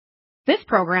This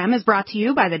program is brought to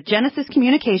you by the Genesis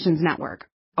Communications Network,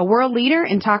 a world leader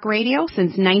in talk radio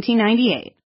since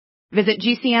 1998. Visit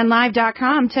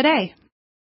GCNlive.com today.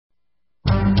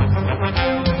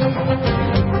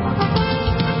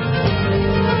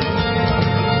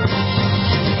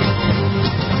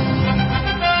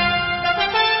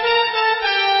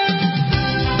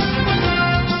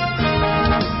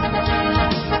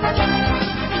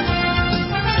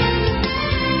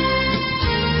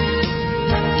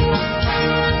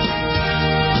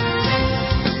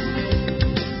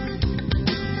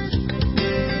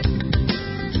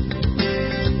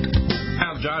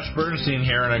 Bernstein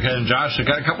here, and Josh, I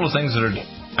got a couple of things that are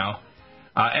now.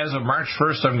 As of March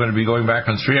 1st, I'm going to be going back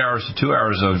on 3 hours to 2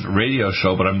 hours of radio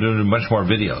show, but I'm doing much more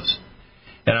videos.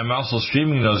 And I'm also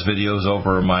streaming those videos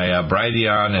over my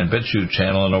Brighteon and BitChute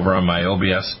channel and over on my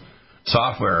OBS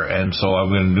software. And so I'm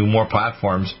going to do more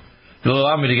platforms. It'll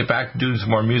allow me to get back to doing some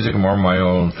more music and more of my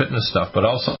own fitness stuff, but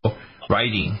also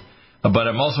writing. But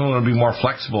I'm also going to be more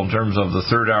flexible in terms of the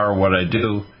third hour, what I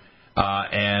do.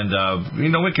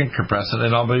 We can compress it,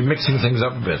 and I'll be mixing things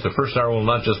up a bit. The first hour will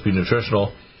not just be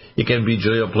nutritional. It can be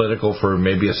geopolitical for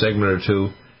maybe a segment or two.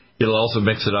 It'll also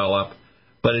mix it all up.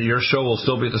 But your show will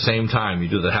still be at the same time. You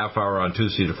do the half hour on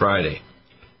Tuesday to Friday.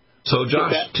 So,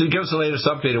 Josh, to give us the latest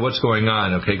update of what's going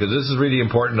on, okay, because this is really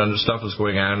important under stuff that's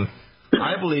going on.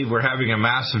 I believe we're having a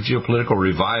massive geopolitical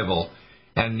revival,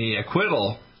 and the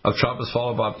acquittal of Trump is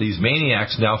followed by these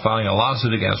maniacs now filing a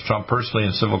lawsuit against Trump personally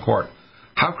in civil court.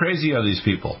 How crazy are these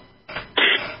people?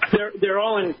 They're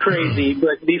all crazy,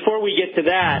 but before we get to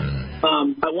that,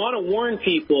 I want to warn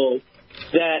people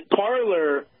that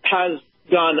Parler has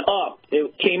gone up.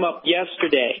 It came up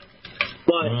yesterday.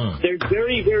 But there's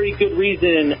very, very good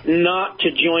reason not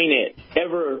to join it,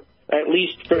 ever, at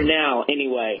least for now,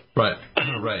 anyway. Right,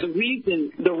 right.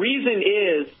 The reason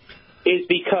is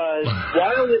because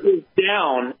while it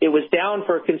was down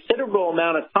for a considerable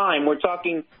amount of time. We're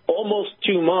talking almost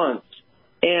 2 months.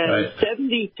 And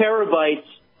 70 terabytes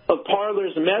of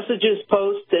Parler's messages,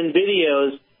 posts, and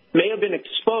videos may have been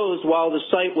exposed while the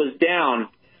site was down.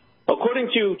 According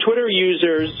to Twitter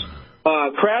users,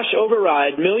 Crash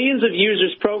Override, millions of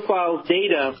users' profiles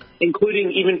data,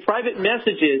 including even private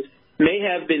messages, may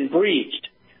have been breached.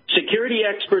 Security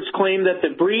experts claim that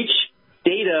the breach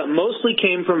data mostly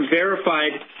came from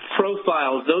verified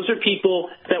profiles. Those are people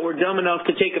that were dumb enough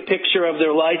to take a picture of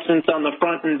their license on the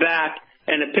front and back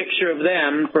and a picture of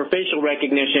them for facial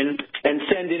recognition and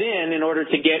send it in order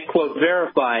to get, quote,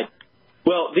 verified.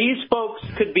 Well, these folks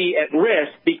could be at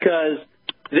risk because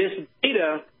this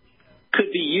data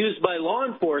could be used by law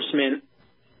enforcement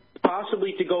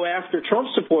possibly to go after Trump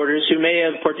supporters who may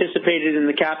have participated in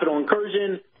the Capitol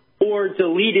incursion or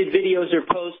deleted videos or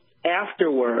posts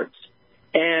afterwards.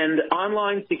 And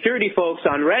online security folks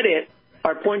on Reddit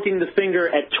are pointing the finger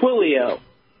at Twilio.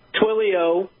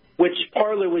 Twilio, which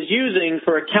Parler was using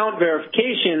for account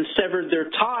verification, severed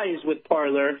their ties with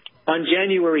Parler on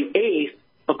January 8th,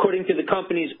 according to the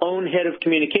company's own head of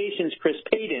communications, Chris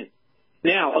Payton.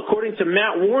 Now, according to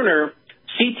Matt Warner,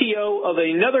 CTO of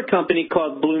another company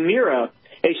called Blumira,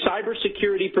 a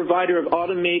cybersecurity provider of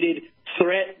automated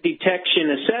threat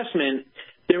detection assessment,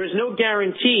 there is no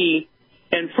guarantee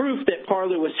and proof that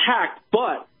Parler was hacked,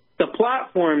 but the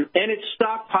platform and its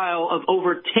stockpile of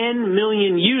over 10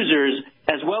 million users,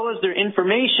 as well as their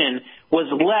information, was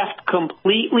left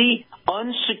completely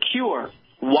unsecure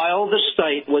while the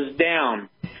site was down.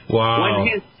 Wow.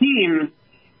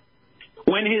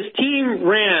 When his team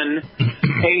ran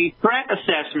a threat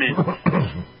assessment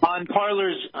on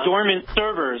Parler's dormant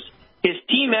servers, his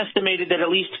team estimated that at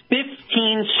least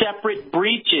 15 separate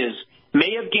breaches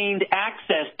may have gained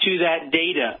access to that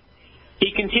data.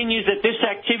 He continues that this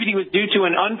activity was due to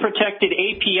an unprotected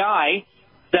API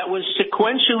that was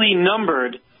sequentially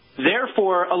numbered,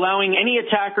 therefore allowing any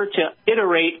attacker to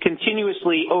iterate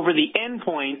continuously over the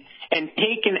endpoint and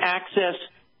take and access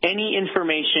any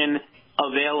information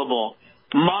available.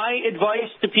 My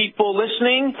advice to people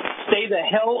listening, stay the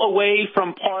hell away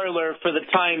from Parler for the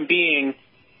time being.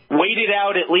 Wait it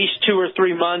out at least 2 or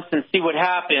 3 months and see what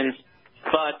happens.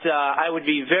 But I would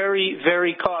be very,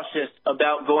 very cautious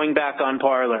about going back on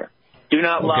Parler. Do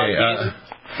not log in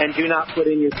and do not put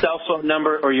in your cell phone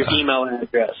number or your email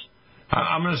address.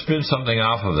 I'm going to spin something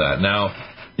off of that. Now,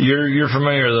 you're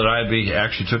familiar that I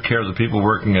actually took care of the people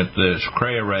working at the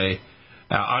Cray Array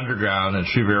underground at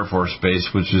Shreve Air Force Base,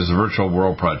 which is the Virtual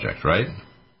World Project, right?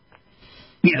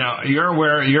 Yeah. Now, you're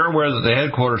aware that the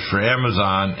headquarters for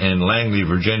Amazon in Langley,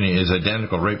 Virginia, is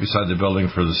identical right beside the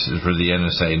building for the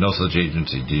NSA, no such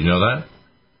agency. Do you know that?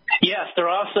 Yes, their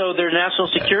National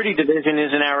Security Division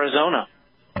is in Arizona.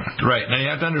 Right. Now, you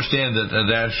have to understand that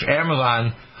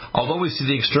Amazon, although we see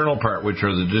the external part, which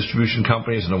are the distribution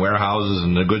companies and the warehouses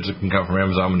and the goods that can come from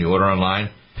Amazon when you order online,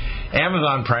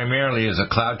 Amazon primarily is a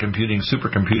cloud computing,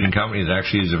 supercomputing company that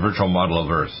actually is a virtual model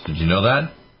of Earth. Did you know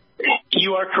that?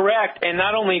 You are correct. And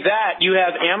not only that, you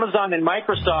have Amazon and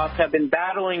Microsoft have been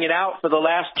battling it out for the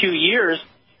last 2 years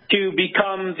to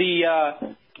become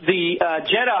the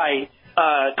Jedi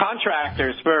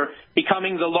contractors, for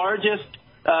becoming the largest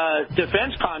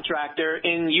defense contractor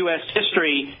in U.S.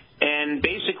 history, and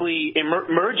basically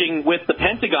merging with the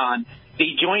Pentagon,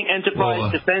 the Joint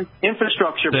Enterprise Defense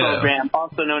Infrastructure Program,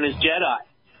 also known as JEDI.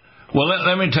 Well,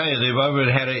 let me tell you,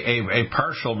 they've had a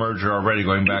partial merger already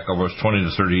going back over 20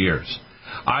 to 30 years.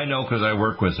 I know because I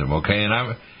work with them, okay?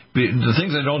 And the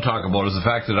things I don't talk about is the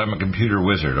fact that I'm a computer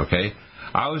wizard, okay?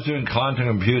 I was doing quantum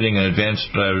computing and advanced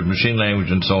machine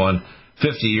language and so on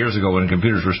 50 years ago when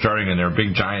computers were starting in their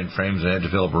big giant frames and had to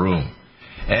fill up a room.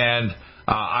 And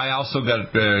I also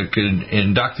got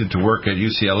inducted to work at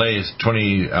UCLA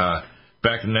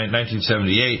back in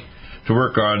 1978 to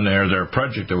work on their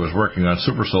project that was working on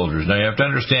super soldiers. Now, you have to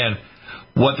understand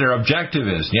what their objective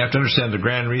is. You have to understand the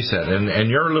Grand Reset. And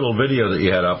your little video that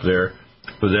you had up there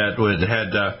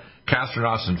had Catherine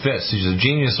Austin Fitts. She's a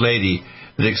genius lady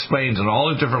that explains that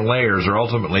all the different layers are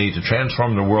ultimately to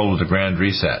transform the world with the Grand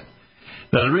Reset.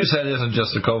 Now, the reset isn't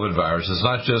just the COVID virus. It's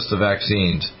not just the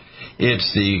vaccines.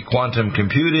 It's the quantum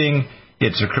computing.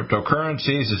 It's the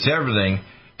cryptocurrencies. It's everything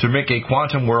to make a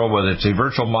quantum world where it's a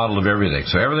virtual model of everything.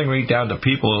 So everything right down to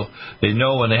people they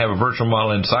know when they have a virtual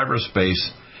model in cyberspace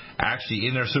actually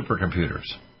in their supercomputers.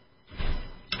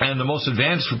 And the most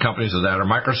advanced companies of that are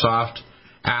Microsoft,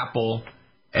 Apple,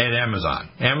 and Amazon.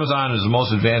 Amazon is the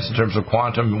most advanced in terms of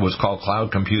quantum, what's called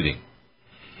cloud computing.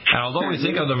 And although we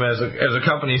think of them as a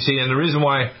company, see, and the reason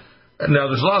why, now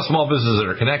there's a lot of small businesses that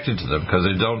are connected to them because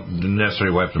they don't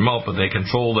necessarily wipe them out, but they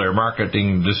control their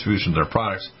marketing, distribution of their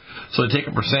products, so they take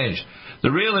a percentage.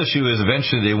 The real issue is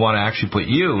eventually they want to actually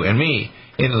put you and me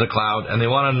into the cloud, and they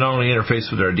want to not only interface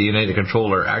with our DNA to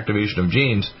control our activation of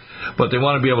genes, but they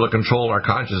want to be able to control our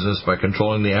consciousness by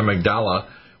controlling the amygdala,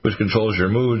 which controls your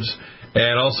moods,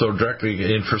 and also directly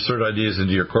insert ideas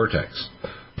into your cortex.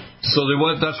 So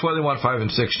that's why they want 5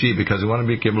 and 6G, because they want to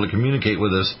be able to communicate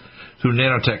with us through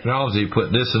nanotechnology,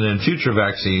 put this in future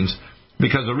vaccines,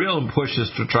 because the real push is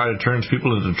to try to turn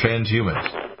people into transhumans.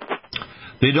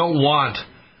 They don't want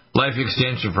life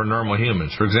extension for normal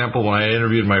humans. For example, when I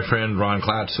interviewed my friend Ron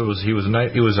Klatz,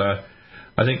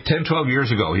 I think 10, 12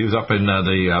 years ago, he was up in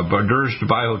the Burj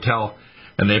Dubai Hotel,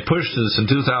 and they pushed this in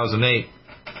 2008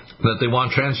 that they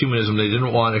want transhumanism. They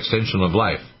didn't want extension of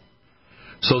life.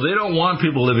 So they don't want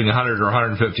people living 100 or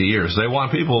 150 years. They want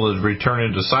people that return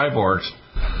into cyborgs.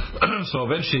 So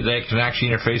eventually they can actually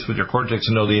interface with your cortex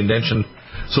and know the intention.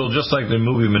 So just like the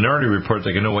movie Minority Report,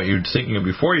 they can know what you're thinking of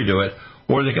before you do it,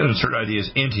 or they can insert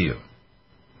ideas into you.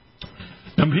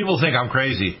 And people think I'm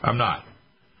crazy. I'm not.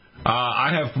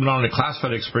 I have not only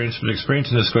classified experience, but experience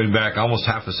in this going back almost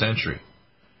half a century.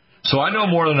 So I know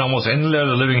more than almost any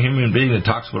other living human being that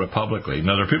talks about it publicly.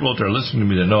 Now, there are people out there listening to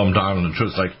me that know I'm telling the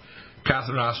truth, like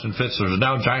Catherine Austin Fitts. There's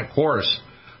now a giant chorus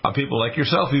of people like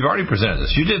yourself. You've already presented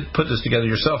this. You did put this together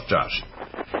yourself, Josh.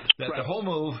 That the whole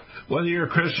move, whether you're a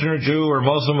Christian or Jew or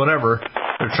Muslim, whatever,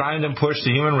 they're trying to push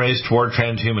the human race toward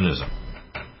transhumanism.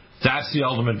 That's the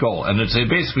ultimate goal. And it's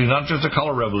basically not just a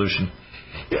color revolution.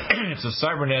 It's a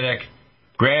cybernetic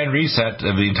grand reset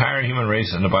of the entire human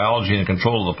race and the biology and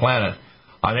control of the planet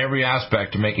on every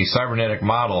aspect to make a cybernetic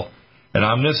model, an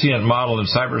omniscient model in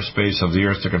cyberspace of the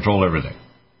Earth to control everything.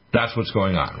 That's what's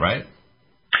going on, right?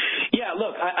 Yeah,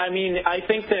 look, I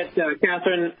think that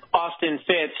Catherine Austin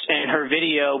Fitts and her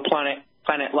video, Planet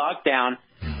Lockdown,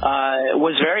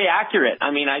 was very accurate.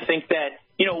 I think that,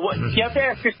 you have to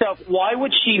ask yourself, why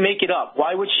would she make it up?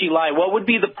 Why would she lie? What would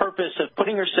be the purpose of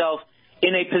putting herself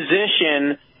in a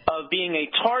position of being a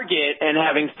target and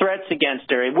having threats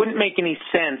against her? It wouldn't make any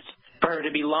sense for her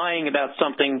to be lying about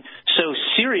something so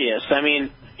serious.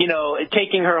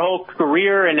 Taking her whole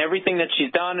career and everything that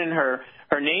she's done and her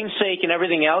namesake and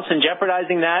everything else and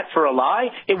jeopardizing that for a lie,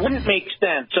 it wouldn't make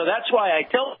sense. So that's why I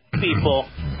tell people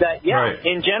that,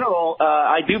 in general,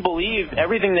 I do believe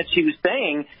everything that she was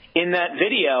saying in that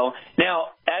video. Now,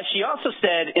 as she also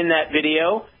said in that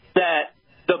video, that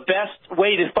the best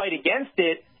way to fight against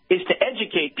it is to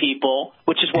educate people,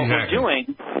 which is what we're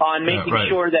doing, on making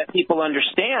sure that people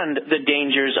understand the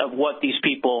dangers of what these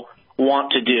people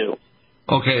want to do.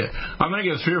 Okay, I'm going to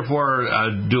give 3 or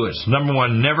 4 do-its. Number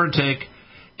 1, never take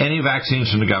any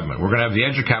vaccines from the government. We're going to have the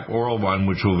EduCap oral one,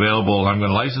 which will be available. I'm going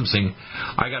to licensing.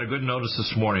 I got a good notice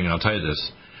this morning, and I'll tell you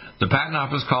this. The patent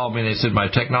office called me and they said my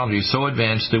technology is so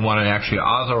advanced they want to actually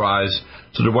authorize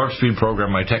to the warp speed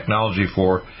program my technology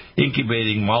for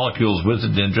incubating molecules with the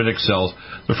dendritic cells.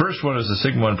 The first one is the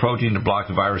sigma-1 protein to block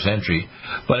the virus entry,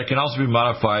 but it can also be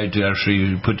modified to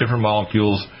actually put different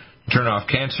molecules, turn off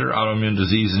cancer, autoimmune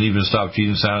disease, and even stop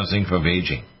gene silencing from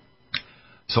aging.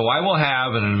 So I will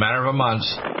have, in a matter of a month,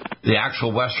 the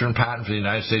actual Western patent for the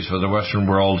United States, for the Western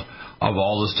world, of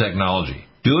all this technology.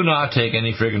 Do not take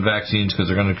any friggin' vaccines because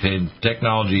they're going to contain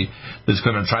technology that's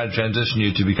going to try to transition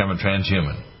you to become a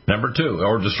transhuman. Number 2,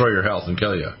 or destroy your health and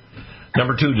kill you.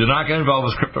 Number 2, do not get involved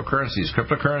with cryptocurrencies.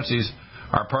 Cryptocurrencies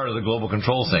are part of the global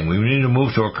control thing. We need to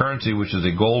move to a currency which is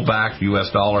a gold-backed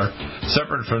U.S. dollar,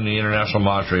 separate from the International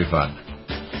Monetary Fund.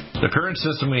 The current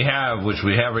system we have, which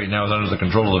we have right now, is under the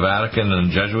control of the Vatican and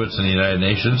the Jesuits and the United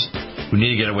Nations. We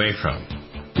need to get away from.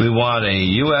 We want a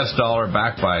U.S. dollar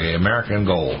backed by American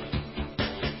gold.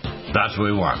 That's what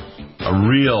we want. A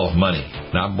real money,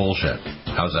 not bullshit.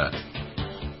 How's that?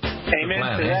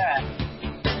 Amen to that.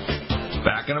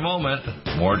 Back in a moment.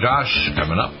 More Josh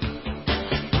coming up.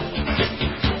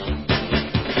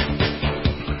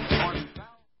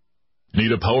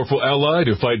 Need a powerful ally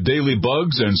to fight daily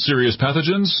bugs and serious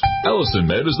pathogens? Allicin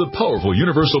Med is the powerful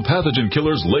universal pathogen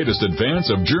killer's latest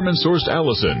advance of German-sourced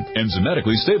allicin,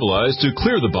 enzymatically stabilized to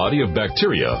clear the body of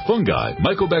bacteria, fungi,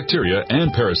 mycobacteria,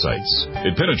 and parasites.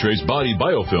 It penetrates body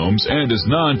biofilms and is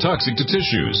non-toxic to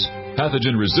tissues.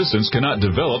 Pathogen resistance cannot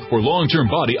develop for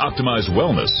long-term body-optimized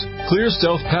wellness. Clear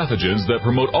stealth pathogens that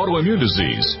promote autoimmune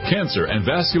disease, cancer, and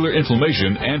vascular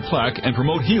inflammation and plaque and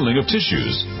promote healing of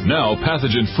tissues. Now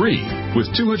pathogen-free.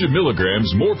 With 200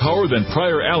 milligrams more power than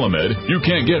prior Alamed, you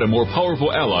can't get a more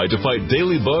powerful ally to fight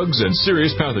daily bugs and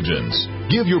serious pathogens.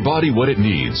 Give your body what it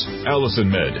needs. Allicin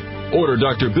Med. Order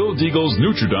Dr. Bill Deagle's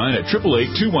Nutridyne at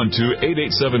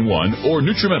 888-212-8871 or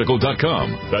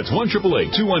NutriMedical.com. That's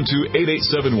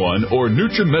 1-888-212-8871 or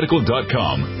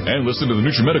NutriMedical.com. And listen to the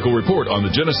NutriMedical Report on the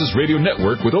Genesis Radio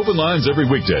Network with open lines every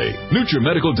weekday.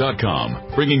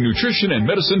 NutriMedical.com, bringing nutrition and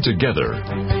medicine together.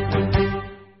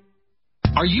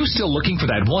 Are you still looking for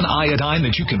that one iodine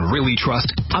that you can really trust?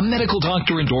 A medical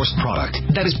doctor-endorsed product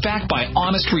that is backed by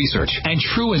honest research and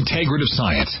true integrative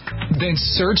science? Then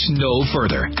search no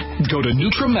further. Go to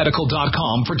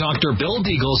NutriMedical.com for Dr. Bill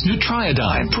Deagle's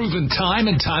Nutriodine, proven time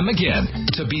and time again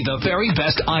to be the very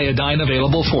best iodine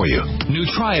available for you.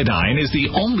 Nutriodine is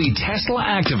the only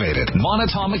Tesla-activated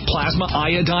monatomic plasma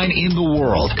iodine in the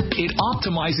world. It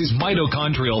optimizes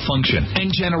mitochondrial function and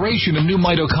generation of new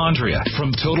mitochondria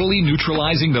from totally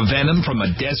neutralizing the venom from a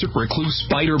desert recluse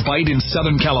spider bite in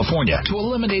Southern California to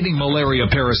eliminating malaria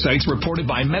parasites reported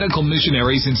by medical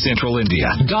missionaries in central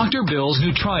India. Dr. Bill's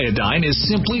Nutriodine is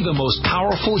simply the most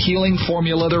powerful healing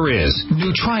formula there is.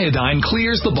 Nutriodine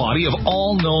clears the body of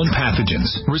all known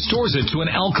pathogens, restores it to an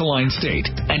alkaline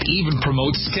state, and even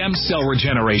promotes stem cell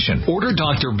regeneration. Order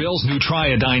Dr. Bill's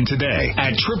Nutriodine today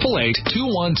at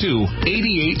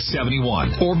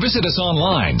 888-212-8871 or visit us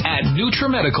online at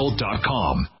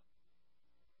NutriMedical.com.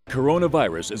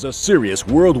 Coronavirus is a serious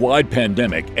worldwide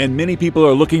pandemic, and many people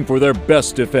are looking for their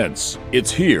best defense.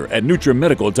 It's here at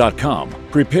NutriMedical.com.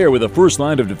 Prepare with a first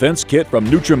line of defense kit from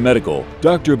NutriMedical.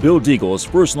 Dr. Bill Deagle's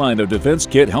first line of defense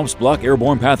kit helps block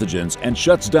airborne pathogens and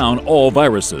shuts down all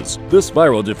viruses. This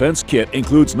viral defense kit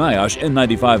includes NIOSH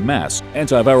N95 mask,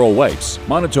 antiviral wipes,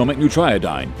 monatomic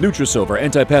Nutriodine, Nutrisilver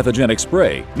antipathogenic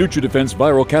spray, NutriDefense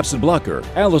viral capsid blocker,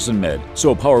 Allicin Med,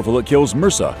 so powerful it kills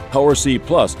MRSA, Power C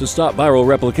Plus to stop viral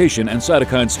replication and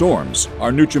cytokine storms.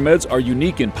 Our NutriMeds are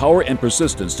unique in power and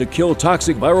persistence to kill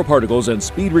toxic viral particles and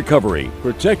speed recovery.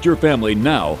 Protect your family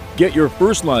now. Get your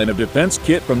first line of defense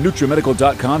kit from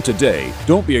NutriMedical.com today.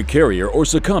 Don't be a carrier or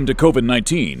succumb to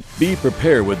COVID-19. Be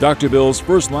prepared with Dr. Bill's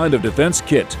first line of defense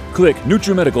kit. Click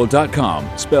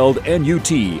NutriMedical.com, spelled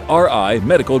N-U-T-R-I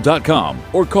Medical.com,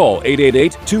 or call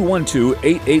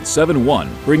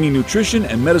 888-212-8871, bringing nutrition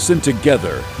and medicine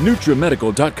together.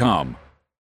 NutriMedical.com.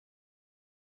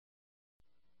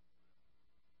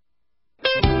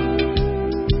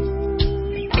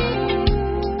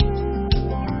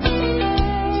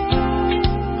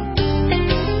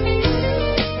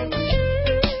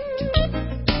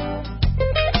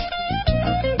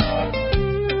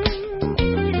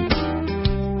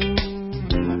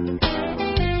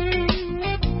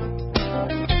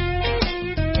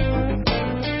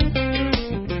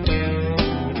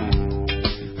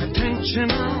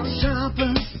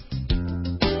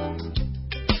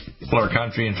 Our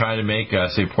country and trying to make,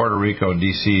 say, Puerto Rico and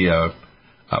D.C.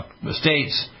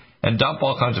 states and dump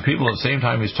all kinds of people. At the same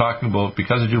time, he's talking about,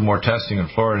 because they do more testing in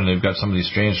Florida and they've got some of these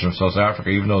strains from South Africa,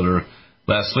 even though they're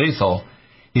less lethal,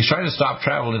 he's trying to stop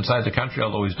travel inside the country,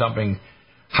 although he's dumping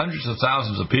hundreds of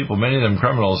thousands of people, many of them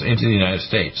criminals, into the United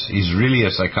States. He's really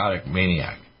a psychotic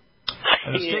maniac.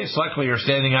 And the states, luckily, are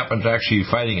standing up and actually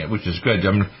fighting it, which is good.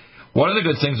 I mean, one of the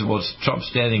good things about Trump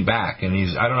standing back, and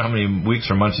I don't know how many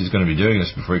weeks or months he's going to be doing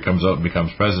this before he comes out and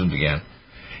becomes president again.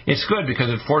 It's good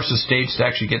because it forces states to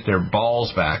actually get their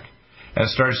balls back and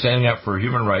start standing up for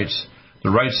human rights, the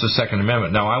rights to the Second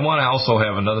Amendment. Now, I want to also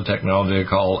have another technology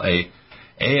called a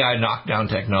AI knockdown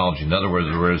technology. In other words,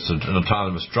 where it's an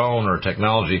autonomous drone or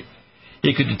technology,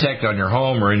 it could detect on your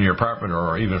home or in your apartment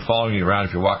or even following you around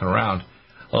if you're walking around,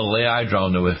 a little AI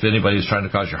drone that if anybody's trying to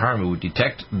cause you harm, it would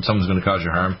detect that someone's going to cause you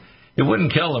harm. It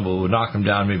wouldn't kill them, but it would knock them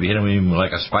down, maybe hit them even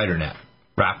like a spider net,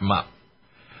 wrap them up.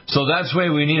 So that's why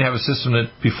we need to have a system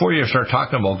that before you start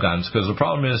talking about guns, because the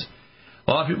problem is a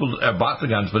lot of people have bought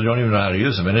the guns, but they don't even know how to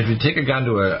use them. And if you take a gun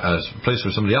to a place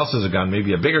where somebody else has a gun,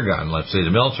 maybe a bigger gun, let's say the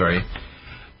military,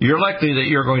 you're likely that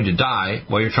you're going to die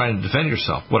while you're trying to defend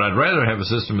yourself. What I'd rather have a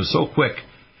system is so quick,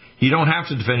 you don't have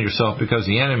to defend yourself because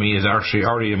the enemy is actually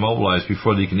already immobilized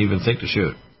before they can even think to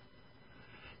shoot.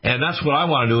 And that's what I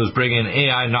want to do, is bring in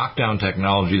AI knockdown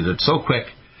technology that's so quick,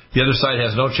 the other side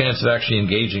has no chance of actually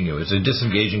engaging you. It's a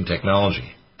disengaging technology.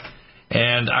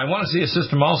 And I want to see a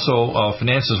system also of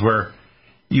finances where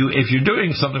if you're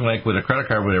doing something like with a credit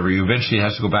card or whatever, you eventually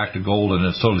have to go back to gold and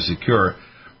it's totally secure.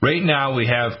 Right now we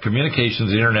have communications,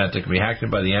 the internet, that can be hacked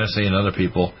by the NSA and other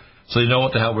people, so you know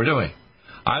what the hell we're doing.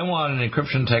 I want an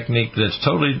encryption technique that's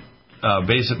totally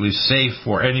basically safe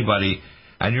for anybody,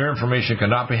 and your information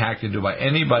cannot be hacked into by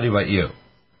anybody but you.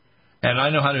 And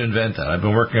I know how to invent that. I've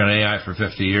been working on AI for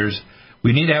 50 years.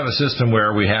 We need to have a system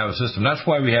where we have a system. That's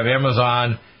why we have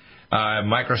Amazon,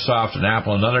 Microsoft, and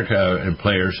Apple and other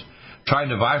players trying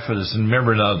to vie for this. And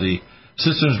remember now, the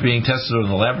system's being tested in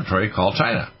the laboratory called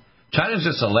China. China's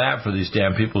just a lab for these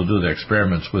damn people to do their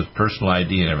experiments with personal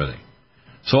ID and everything.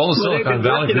 So all the Silicon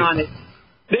Valley people...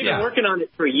 They've been working on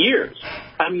it for years.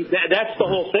 I mean, that's the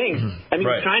whole thing. I mean,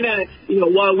 right. China,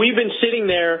 while we've been sitting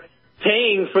there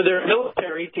paying for their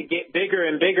military to get bigger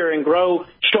and bigger and grow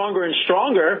stronger and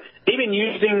stronger, they've been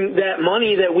using that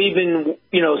money that we've been,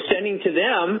 sending to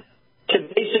them to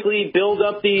basically build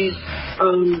up these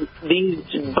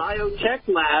biotech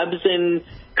labs and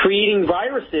creating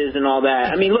viruses and all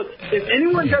that. I mean, look, if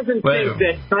anyone doesn't think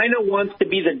that China wants to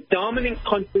be the dominant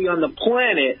country on the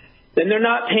planet, then they're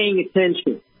not paying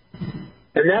attention.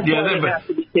 And that's why they have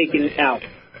to be taken out.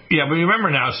 Yeah, but remember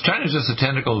now, China's just a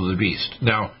tentacle of the beast.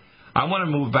 Now, I want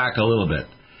to move back a little bit.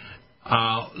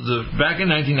 Back in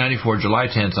 1994, July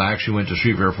 10th, I actually went to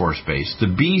Shreve Air Force Base.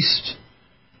 The beast,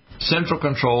 central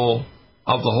control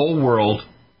of the whole world,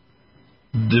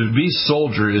 the beast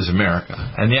soldier is America.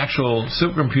 And the actual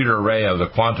supercomputer array of the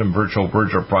Quantum Virtual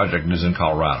Project is in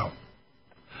Colorado.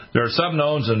 There are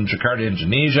subnodes in Jakarta,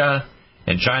 Indonesia,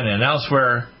 in China and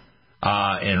elsewhere,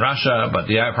 in Russia, but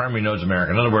the primary node is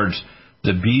America. In other words,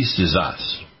 the beast is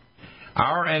us.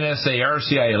 Our NSA, our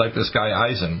CIA, like this guy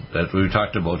Eisen that we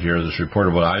talked about here, this report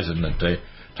about Eisen, that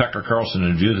Tucker Carlson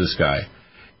interviewed this guy,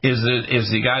 is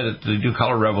the guy that they do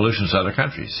color revolutions in other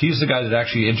countries. He's the guy that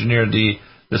actually engineered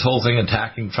this whole thing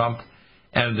attacking Trump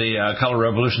and the color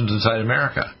revolutions inside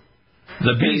America.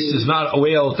 The beast is not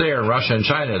way out there in Russia and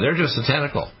China. They're just a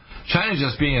tentacle. China's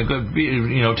just being a good,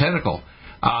 tentacle.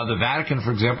 The Vatican,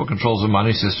 for example, controls the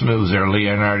money system. It was their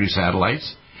Leonardo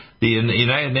satellites. The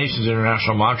United Nations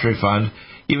International Monetary Fund,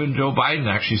 even Joe Biden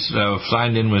actually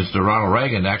signed in with Ronald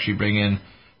Reagan to actually bring in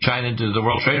China into the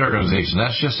World Trade Organization.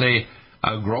 That's just a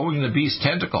growing the beast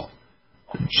tentacle.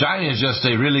 China is just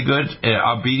a really good,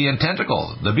 obedient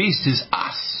tentacle. The beast is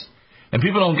us. And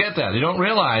people don't get that. They don't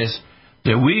realize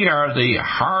that we are the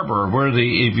harbor, we're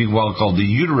if you will, called the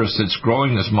uterus that's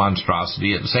growing this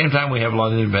monstrosity. At the same time, we have a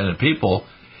lot of independent people.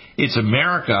 It's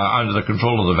America under the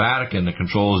control of the Vatican that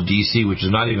controls D.C., which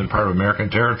is not even part of American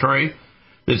territory,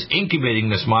 that's incubating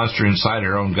this monster inside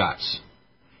our own guts.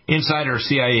 Inside our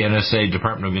CIA, NSA,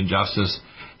 Department of Injustice,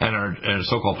 and our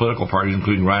so-called political parties,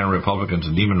 including Rhino Republicans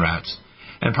and Demon Rats,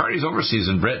 and parties overseas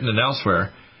in Britain and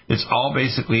elsewhere, it's all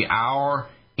basically our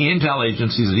intel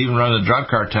agencies that even run the drug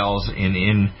cartels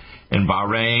in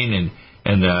Bahrain and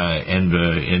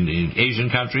in Asian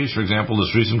countries. For example,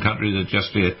 this recent country that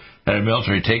just had a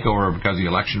military takeover because of the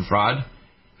election fraud.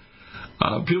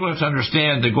 People have to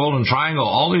understand the Golden Triangle.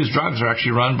 All these drugs are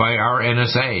actually run by our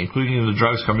NSA, including the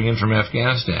drugs coming in from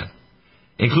Afghanistan,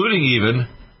 including even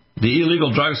the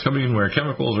illegal drugs coming in where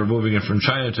chemicals are moving in from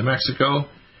China to Mexico.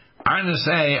 Our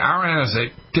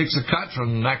NSA takes a cut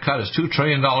from that cut is $2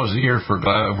 trillion a year for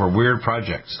weird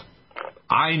projects.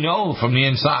 I know from the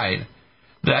inside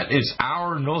that it's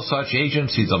our no such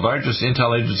agency, the largest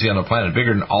intel agency on the planet,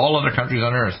 bigger than all other countries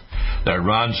on Earth, that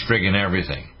runs friggin'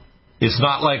 everything. It's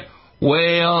not like,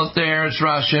 way out there, it's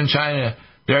Russia and China.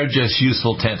 They're just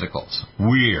useful tentacles.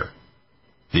 We're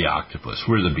the octopus.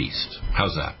 We're the beast.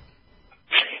 How's that?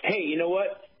 Hey, you know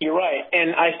what? You're right.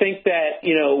 And I think that,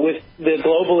 with the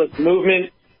globalist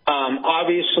movement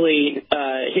obviously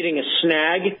hitting a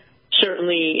snag,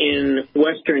 certainly in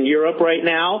Western Europe right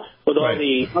now, with all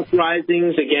the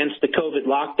uprisings against the COVID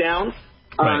lockdown,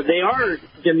 they are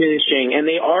diminishing and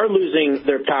they are losing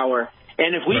their power.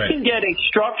 And if we can get a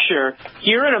structure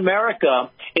here in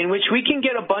America in which we can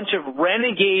get a bunch of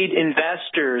renegade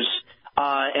investors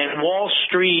and Wall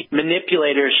Street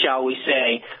manipulators, shall we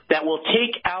say, that will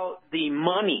take out the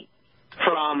money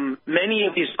from many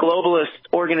of these globalist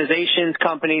organizations,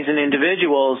 companies, and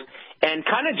individuals and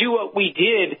kind of do what we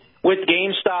did with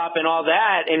GameStop and all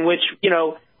that, in which,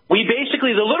 we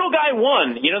basically, the little guy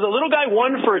won. The little guy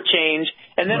won for a change,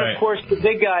 and then, of course, the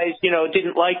big guys,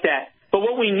 didn't like that. But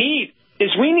what we need is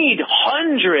we need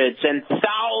hundreds and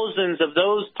thousands of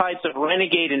those types of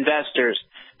renegade investors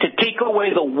to take away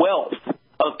the wealth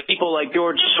of people like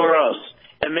George Soros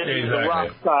and many of the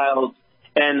Rothschilds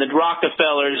and the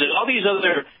Rockefellers and all these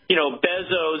other,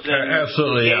 Bezos and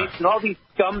Gates and all these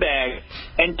scumbags,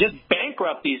 and just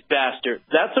bankrupt these bastards.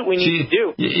 That's what we need to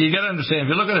do. You got to understand, if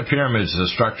you look at the pyramids as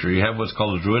a structure, you have what's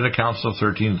called the Druidic Council of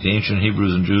 13, the ancient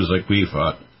Hebrews and Jews like we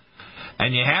fought.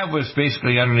 And you have what's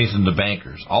basically underneath them the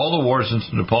bankers. All the wars since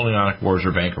the Napoleonic Wars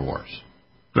are banker wars.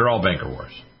 They're all banker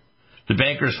wars. The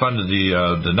bankers funded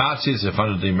the Nazis, they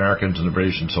funded the Americans and the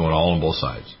British and so on, all on both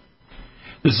sides.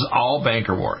 This is all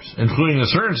banker wars, including the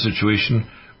certain situation.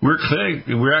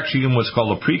 We're actually in what's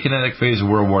called the pre-kinetic phase of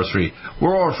World War III.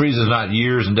 World War III is not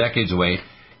years and decades away.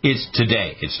 It's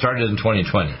today. It started in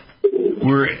 2020.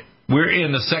 We're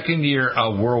in the second year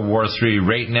of World War III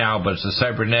right now, but it's the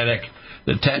cybernetic,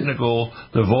 the technical,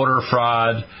 the voter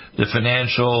fraud, the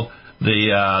financial,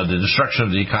 the destruction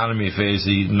of the economy phase,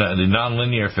 the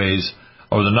nonlinear phase,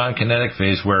 or the non-kinetic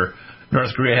phase, where North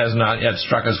Korea has not yet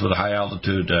struck us with a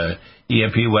high-altitude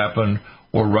EMP weapon,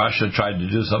 or Russia tried to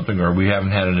do something, or we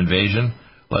haven't had an invasion,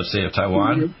 let's say, of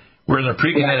Taiwan. Mm-hmm. We're in the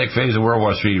pre-kinetic phase of World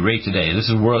War III right today. This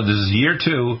is year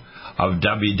 2 of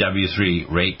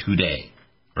WW3 right today,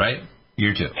 right?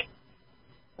 Year 2.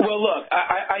 Well, look,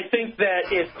 I think that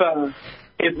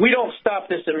if we don't stop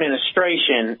this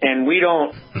administration and we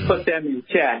don't put them in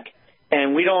check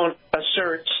and we don't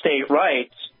assert state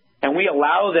rights and we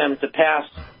allow them to pass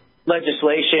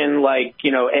legislation like,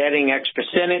 adding extra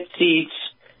Senate seats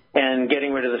and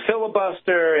getting rid of the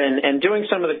filibuster and doing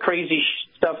some of the crazy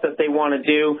stuff that they want to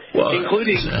do,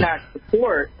 including tax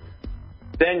support,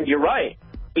 then you're right.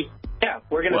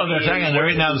 We're going to. Well, they're saying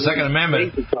right now the Second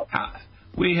Amendment.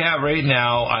 We have right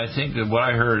now, I think that what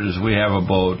I heard is we have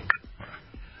about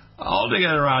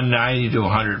altogether around 90 to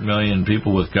 100 million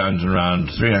people with guns and around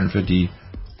 350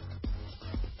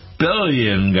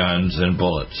 billion guns and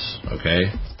bullets. Okay.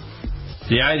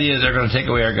 The idea is they're going to take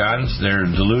away our guns. They're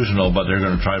delusional, but they're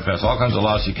going to try to pass all kinds of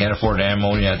laws. You can't afford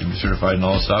ammo. You have to be certified and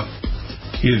all that stuff.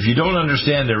 If you don't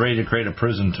understand, they're ready to create a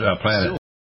prison planet.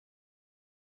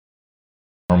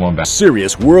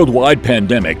 Serious worldwide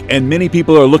pandemic, and many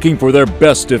people are looking for their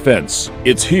best defense.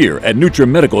 It's here at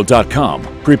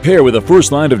NutriMedical.com. Prepare with a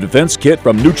first line of defense kit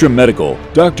from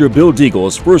NutriMedical. Dr. Bill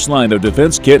Deagle's first line of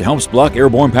defense kit helps block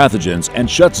airborne pathogens and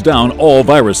shuts down all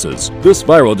viruses. This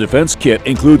viral defense kit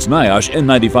includes NIOSH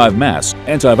N95 mask,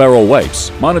 antiviral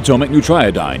wipes, monatomic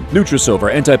Nutriodine,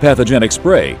 Nutrisilver antipathogenic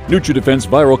spray, NutriDefense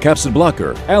viral capsid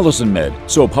blocker, Allison Med,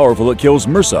 so powerful it kills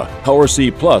MRSA, Power C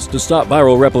Plus to stop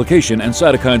viral replication and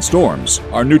cytokine storms.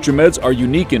 Our NutriMeds are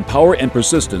unique in power and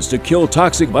persistence to kill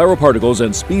toxic viral particles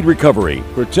and speed recovery.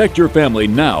 Protect your family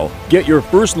now. Get your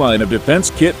first line of defense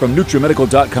kit from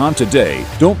NutriMedical.com today.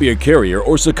 Don't be a carrier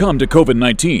or succumb to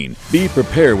COVID-19. Be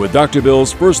prepared with Dr.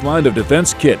 Bill's first line of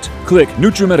defense kit. Click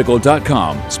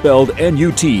NutriMedical.com, spelled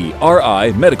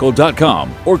NUTRI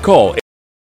medical.com, or call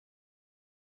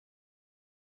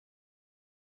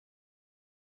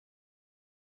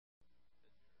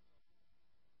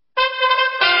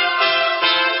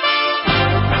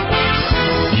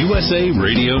USA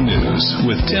Radio News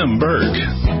with Tim Berg.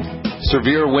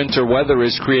 Severe winter weather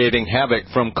is creating havoc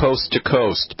from coast to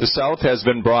coast. The South has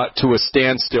been brought to a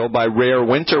standstill by rare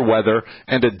winter weather,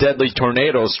 and a deadly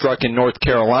tornado struck in North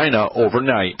Carolina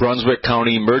overnight. Brunswick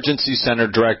County Emergency Center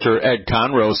Director Ed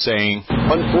Conroe saying,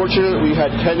 "Unfortunately, we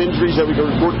had 10 injuries that we could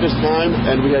report this time,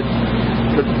 and we had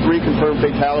 3 confirmed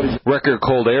fatalities. Record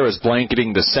cold air is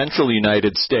blanketing the central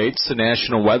United States. The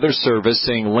National Weather Service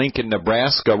saying Lincoln,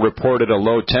 Nebraska reported a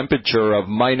low temperature of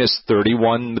minus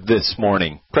 31 this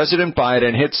morning. President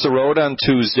Biden hits the road on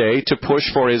Tuesday to push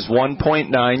for his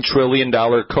 $1.9 trillion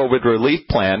COVID relief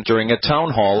plan during a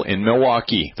town hall in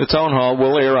Milwaukee. The town hall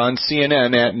will air on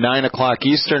CNN at 9 o'clock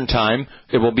Eastern Time.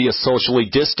 It will be a socially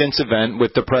distanced event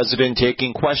with the president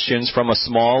taking questions from a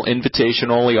small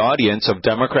invitation-only audience of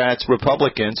Democrats,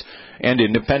 Republicans, and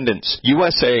independents.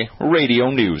 USA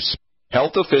Radio News.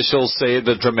 Health officials say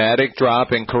the dramatic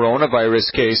drop in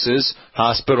coronavirus cases,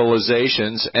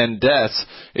 hospitalizations, and deaths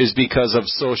is because of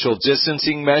social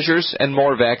distancing measures and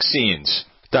more vaccines.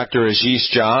 Dr.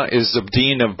 Ashish Jha is the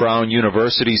dean of Brown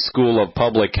University School of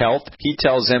Public Health. He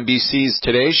tells NBC's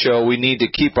Today Show we need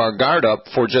to keep our guard up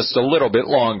for just a little bit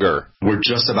longer. We're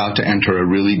just about to enter a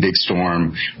really big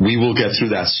storm. We will get through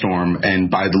that storm,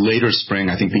 and by the later spring,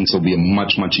 I think things will be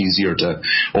much, much easier to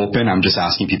open. I'm just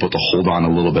asking people to hold on a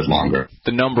little bit longer.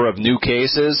 The number of new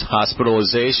cases,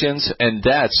 hospitalizations, and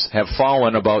deaths have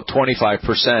fallen about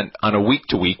 25% on a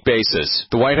week-to-week basis.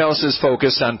 The White House is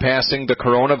focused on passing the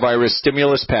coronavirus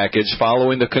stimulus package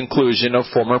following the conclusion of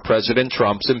former President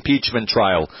Trump's impeachment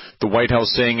trial. The White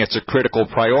House saying it's a critical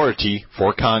priority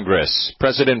for Congress.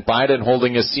 President Biden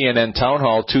holding a CNN town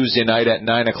hall Tuesday night at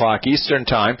 9 o'clock Eastern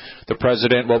Time. The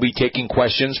president will be taking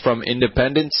questions from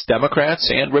independents,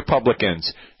 Democrats, and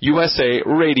Republicans. USA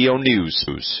Radio News.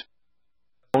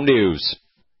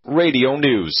 Radio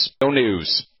News.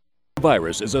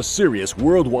 Virus is a serious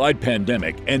worldwide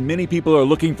pandemic, and many people are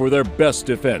looking for their best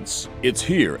defense. It's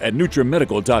here at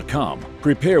NutriMedical.com.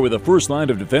 Prepare with a first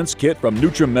line of defense kit from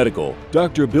NutriMedical.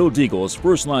 Dr. Bill Deagle's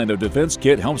first line of defense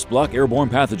kit helps block airborne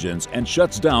pathogens and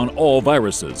shuts down all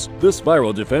viruses. This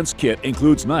viral defense kit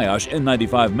includes NIOSH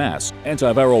N95 mask,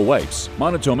 antiviral wipes,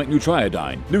 monatomic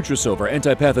Nutriodine, Nutrisilver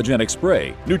antipathogenic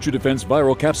spray, NutriDefense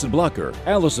viral capsid blocker,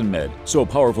 Allison Med, so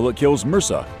powerful it kills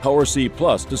MRSA, Power C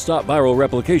Plus to stop viral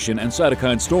replication and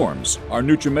cytokine storms. Our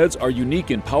NutriMeds are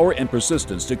unique in power and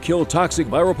persistence to kill toxic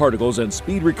viral particles and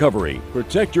speed recovery.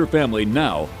 Protect your family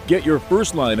now. Get your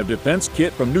first line of defense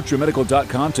kit from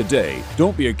NutriMedical.com today.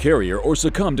 Don't be a carrier or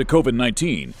succumb to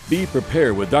COVID-19. Be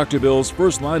prepared with Dr. Bill's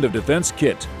first line of defense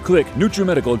kit. Click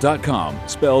NutriMedical.com,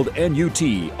 spelled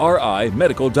N-U-T-R-I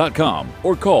medical.com,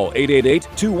 or call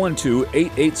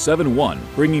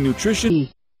 888-212-8871, bringing nutrition.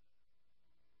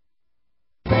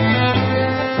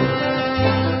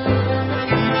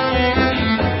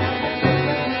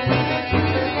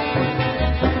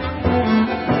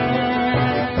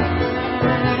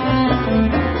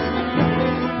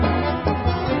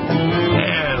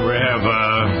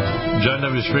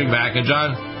 Spring back. And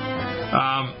John,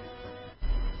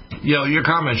 your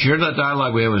comments, you heard that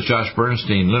dialogue we had with Josh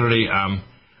Bernstein. Literally, I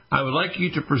would like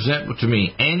you to present to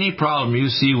me any problem you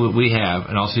see what we have,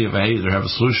 and I'll see if I either have a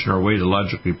solution or a way to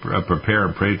logically prepare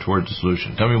and pray towards the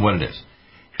solution. Tell me what it is.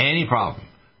 Any problem.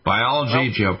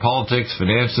 Biology, geopolitics,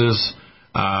 finances,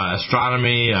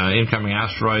 astronomy, incoming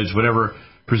asteroids, whatever.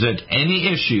 Present any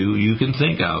issue you can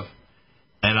think of,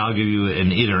 and I'll give you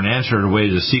either an answer or a way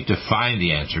to seek to find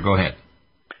the answer. Go ahead.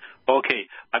 Okay,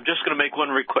 I'm just going to make one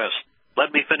request.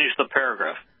 Let me finish the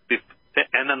paragraph,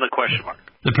 and then the question mark.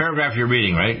 The paragraph you're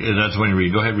reading, right? That's when you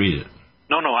read. Go ahead, read it.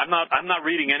 No, I'm not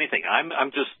reading anything.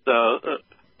 I'm just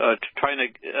trying to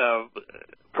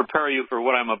prepare you for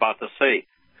what I'm about to say.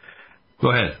 Go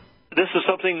ahead. This is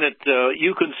something that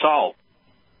you can solve,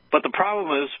 but the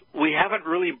problem is we haven't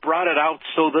really brought it out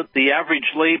so that the average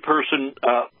lay person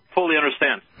fully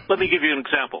understands. Let me give you an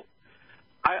example.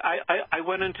 I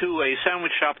went into a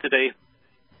sandwich shop today,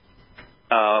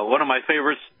 one of my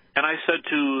favorites, and I said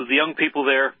to the young people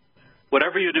there,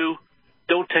 whatever you do,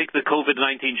 don't take the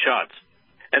COVID-19 shots.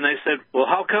 And they said, well,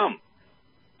 how come?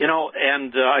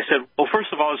 And I said, well,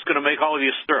 first of all, it's going to make all of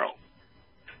you sterile.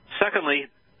 Secondly,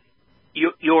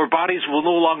 your bodies will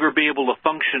no longer be able to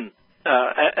function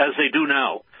as they do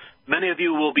now. Many of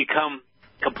you will become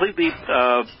completely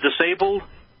disabled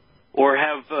or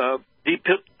have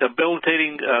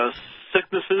debilitating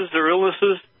sicknesses or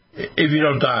illnesses. If you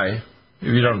don't die.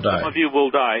 Some of you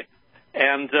will die.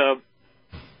 And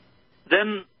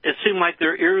then it seemed like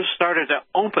their ears started to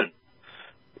open.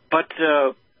 But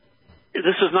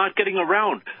this is not getting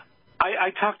around.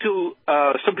 I talked to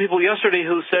some people yesterday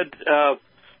who said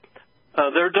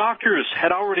their doctors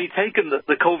had already taken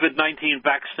the COVID-19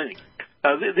 vaccine.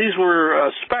 These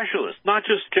were specialists, not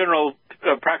just general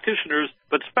practitioners,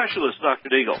 but specialists, Dr.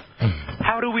 Deagle.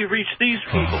 How do we reach these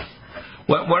people?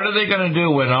 What are they going to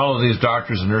do when all of these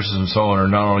doctors and nurses and so on are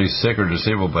not only sick or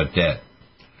disabled but dead?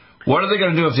 What are they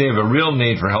going to do if they have a real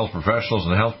need for health professionals,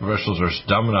 and the health professionals are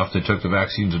dumb enough they took the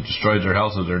vaccines and destroyed their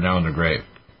health as they're now in their grave?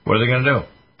 What are they going to do?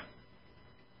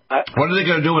 What are they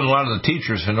going to do when a lot of the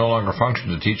teachers can no longer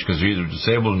function to teach because they're either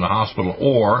disabled in the hospital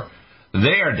or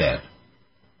they are dead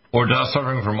or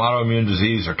suffering from autoimmune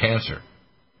disease or cancer?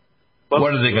 Well,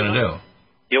 what are they going to do?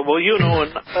 Yeah, well, you know,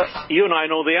 and you and I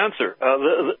know the answer.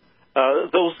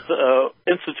 Those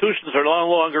institutions are no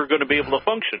longer going to be able to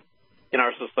function in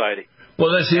our society.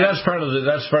 Well, that's part of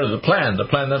the plan.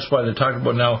 That's why they talk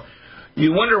about now.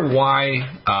 You wonder why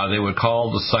they would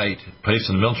call the site,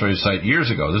 placed in the military site years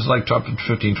ago. This is like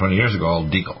 15, 20 years ago,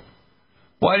 called Deagle.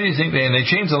 Why do you think they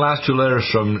changed the last two letters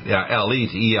from LE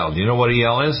to EL? Do you know what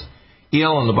EL is?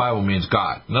 EL in the Bible means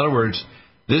God. In other words,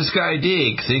 this guy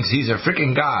Deeg thinks he's a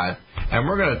freaking God, and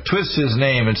we're going to twist his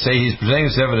name and say he's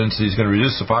presenting this evidence that he's going to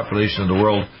reduce the population of the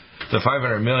world to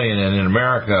 500 million, and in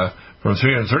America from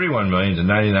 331 million to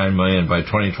 99 million by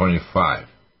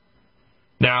 2025.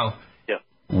 Now,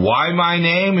 why my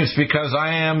name? Is because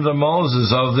I am the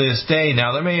Moses of this day.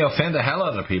 Now, that may offend the hell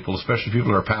out of people, especially people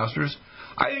who are pastors.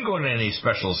 I didn't go to any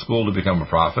special school to become a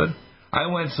prophet. I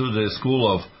went through the school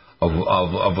of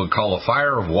what we call the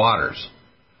fire of waters.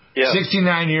 Yeah.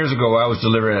 69 years ago, I was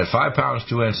delivered at 5 pounds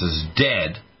 2 ounces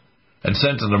dead and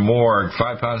sent to the morgue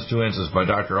 5 pounds 2 ounces by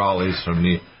Dr. Ollie's from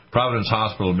the Providence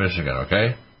Hospital of Michigan,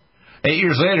 okay? 8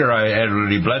 years later, I had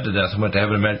really bled to death and went to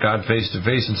heaven and met God face to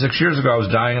face. And 6 years ago, I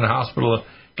was dying in a hospital,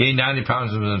 gained 90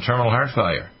 pounds and was in terminal heart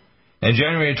failure. In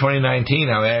January 2019,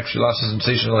 I actually lost the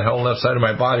sensation of the whole left side of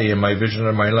my body and my vision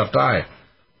of my left eye.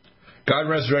 God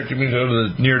resurrected me to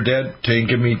the near dead to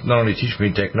give me, not only teach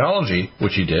me technology,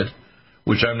 which he did,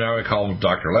 which I'm now, I call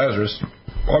Dr. Lazarus.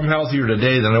 I'm healthier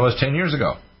today than I was 10 years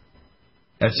ago.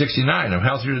 At 69, I'm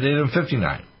healthier today than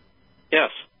 59. Yes.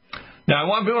 Now, I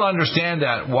want people to understand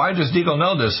that. Why does Deagle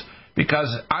know this? Because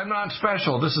I'm not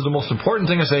special. This is the most important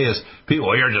thing I say is, people,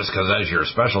 well, you're just because you're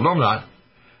special. No, I'm not.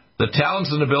 The talents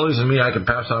and abilities in me I can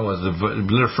pass on with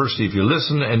firstly if you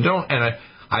listen and don't. And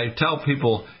I tell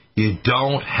people, you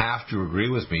don't have to agree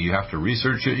with me. You have to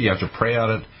research it. You have to pray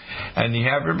on it. And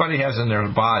everybody has in their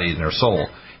body, in their soul,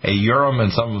 a Urim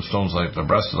and some stones like the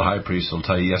breast of the high priest will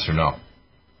tell you yes or no.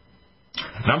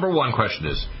 Number one question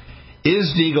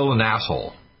is Deagle an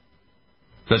asshole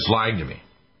that's lying to me?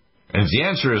 And if the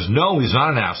answer is no, he's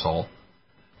not an asshole,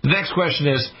 the next question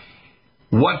is,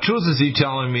 what truth is he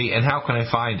telling me and how can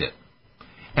I find it?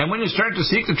 And when you start to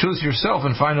seek the truth yourself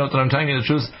and find out that I'm telling you the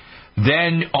truth,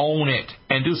 then own it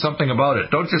and do something about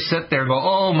it. Don't just sit there and go,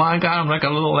 oh my God, I'm like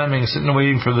a little lemming sitting and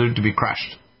waiting for it to be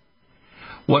crushed.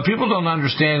 What people don't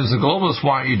understand is the globalists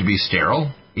want you to be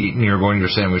sterile, eating or going to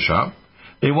your sandwich shop.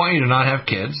 They want you to not have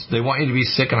kids. They want you to be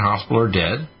sick in a hospital or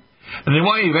dead. And they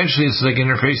want you eventually so they can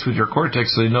interface with your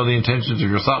cortex so they know the intentions of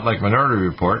your thought, like Minority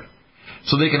Report,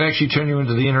 so they can actually turn you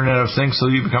into the Internet of Things so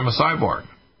you become a cyborg.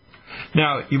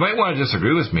 Now, you might want to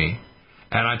disagree with me,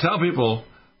 and I tell people,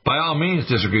 by all means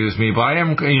disagree with me, but I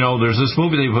am, there's this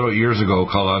movie they put out years ago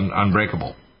called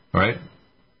Unbreakable, right?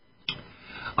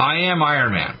 I am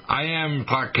Iron Man. I am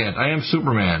Clark Kent. I am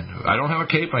Superman. I don't have a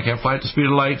cape. I can't fly at the speed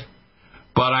of light,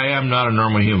 but I am not a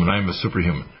normal human. I am a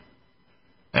superhuman.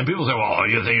 And people say, well,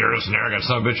 you think you're just an arrogant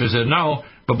son of a bitch. I said, no.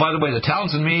 But by the way, the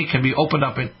talents in me can be opened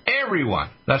up in everyone.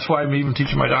 That's why I'm even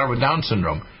teaching my daughter with Down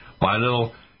syndrome. My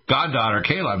little goddaughter,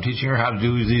 Kayla, I'm teaching her how to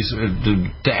do these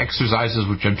the exercises,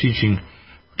 which I'm teaching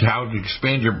to how to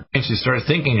expand your brain so you start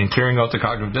thinking and clearing out the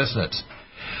cognitive dissonance.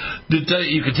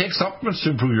 You can take supplements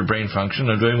to improve your brain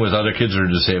function. I'm doing with other kids that are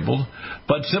disabled.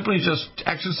 But simply just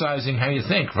exercising how you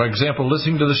think. For example,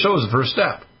 listening to the show is the first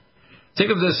step. Think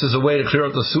of this as a way to clear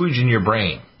out the sewage in your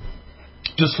brain.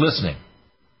 Just listening.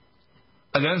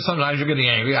 And then sometimes you're getting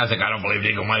angry. I think, I don't believe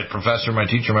Deagle. My professor, my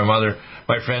teacher, my mother,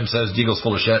 my friend says Deagle's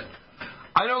full of shit.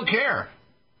 I don't care.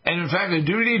 And in fact, I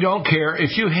really don't care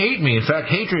if you hate me. In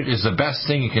fact, hatred is the best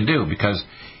thing you can do, because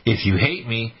if you hate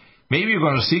me, maybe you're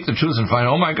going to seek the truth and find,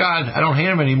 oh my God, I don't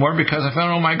hate him anymore because I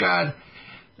found, oh my God,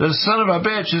 the son of a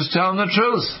bitch is telling the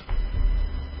truth.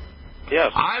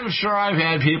 Yes. I'm sure I've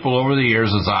had people over the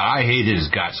years that thought I hated his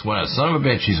guts. When a son of a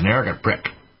bitch, he's an arrogant prick.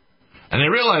 And they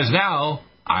realize now,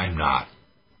 I'm not.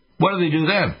 What do they do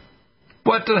then?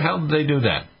 What the hell do they do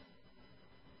then?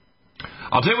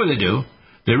 I'll tell you what they do.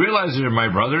 They realize they're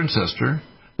my brother and sister.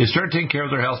 They start taking care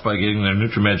of their health by getting their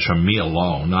NutriMeds from me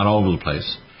alone, not all over the place.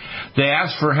 They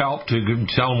ask for help to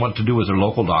tell them what to do with their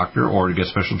local doctor or to get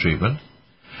special treatment.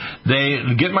 They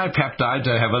get my peptides.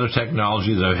 I have other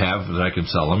technology that I have that I can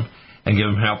sell them and give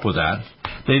them help with that.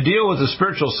 They deal with the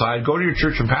spiritual side. Go to your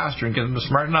church and pastor and get them to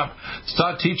smarten up.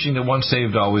 Stop teaching that once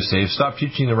saved, always saved. Stop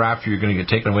teaching the rapture you're going to get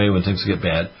taken away when things get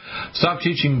bad. Stop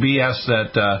teaching BS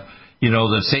that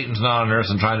that Satan's not on earth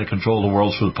and trying to control the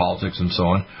world through politics and so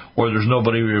on, or there's none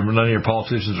of your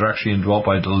politicians are actually indwelt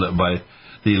by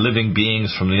the living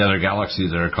beings from the other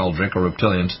galaxies that are called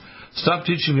Draco-reptilians. Stop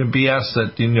teaching them BS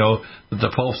that, that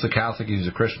the Pope's a Catholic, he's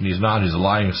a Christian, he's not, he's a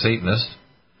lying Satanist.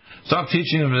 Stop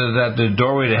teaching them that the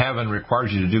doorway to heaven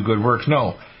requires you to do good works.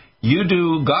 No, you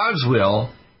do God's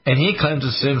will, and he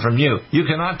cleanses sin from you. You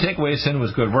cannot take away sin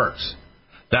with good works.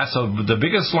 That's the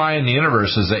biggest lie in the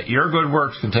universe, is that your good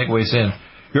works can take away sin.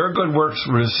 Your good works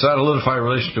solidify a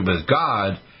relationship with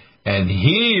God, and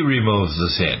he removes the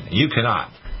sin. You cannot.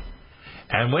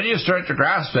 And when you start to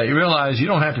grasp that, you realize you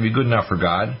don't have to be good enough for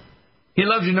God. He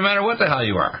loves you no matter what the hell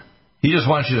you are. He just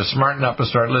wants you to smarten up and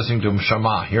start listening to him,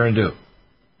 Shema, hear and do.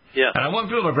 Yeah. And I want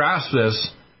people to grasp this.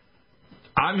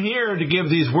 I'm here to give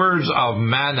these words of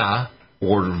manna,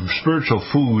 or spiritual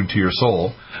food to your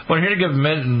soul. We're here to give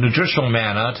nutritional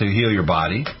manna to heal your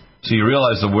body, so you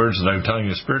realize the words that I'm telling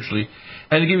you spiritually,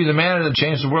 and to give you the manna that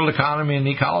changes the world economy and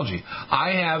ecology.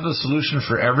 I have the solution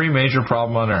for every major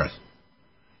problem on earth.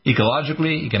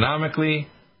 Ecologically, economically,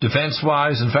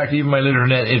 defense-wise, in fact, even my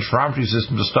LaserNet interferometry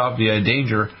system to stop the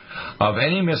danger of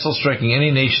any missile striking any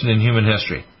nation in human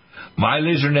history. My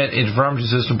LaserNet interferometry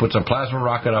system puts a plasma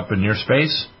rocket up in near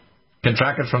space, can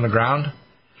track it from the ground,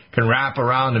 can wrap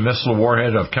around a missile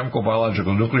warhead of chemical,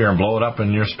 biological, nuclear, and blow it up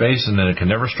in near space, and then it can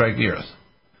never strike the Earth.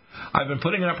 I've been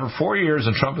putting it up for 4 years,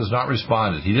 and Trump has not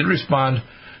responded. He did respond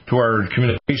to our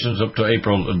communications up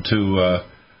to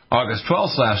August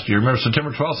 12th last year. Remember,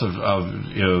 September 12th of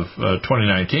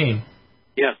 2019.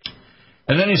 Yeah.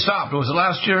 And then he stopped. Was it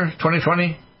last year,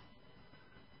 2020?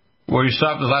 Where he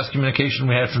stopped the last communication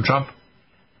we had from Trump?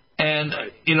 And,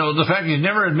 the fact he's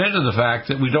never admitted the fact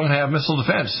that we don't have missile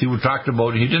defense. He talked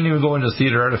about, he didn't even go into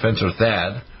theater air defense or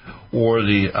THAAD or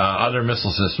the other missile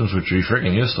systems, which are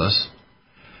freaking useless.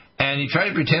 And he tried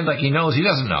to pretend like he knows. He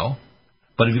doesn't know.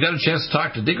 But if you got a chance to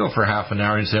talk to Diggo for half an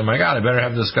hour and say, oh my God, I better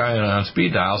have this guy on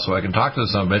speed dial so I can talk to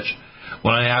this son of a bitch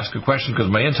when I ask a question, because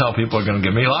my intel people are going to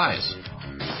give me lies.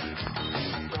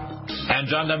 And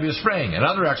John W. Spring and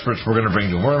other experts we're going to bring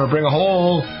to him. We're going to bring a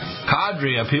whole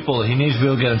cadre of people that he needs to be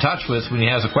able to get in touch with when he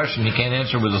has a question he can't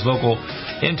answer with his local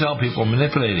intel people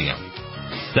manipulating him.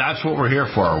 That's what we're here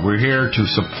for. We're here to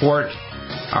support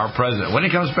our president. When he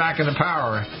comes back into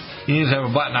power, he needs to have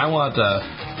a button. I want the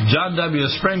John W.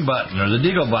 Spring button, or the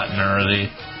Deagle button, or the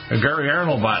Gary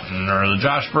Arnold button, or the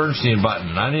Josh Bernstein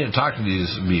button. I need to talk to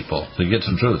these people to get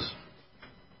some truth.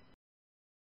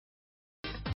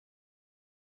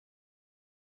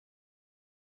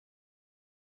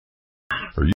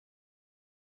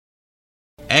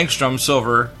 Angstrom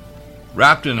silver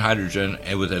wrapped in hydrogen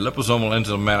and with a liposomal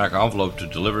enzymatic envelope to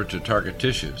deliver to target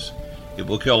tissues. It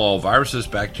will kill all viruses,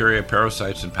 bacteria,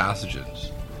 parasites, and pathogens.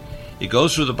 It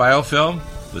goes through the biofilm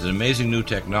with an amazing new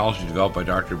technology developed by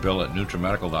Dr. Bill at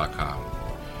NutriMedical.com.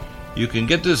 You can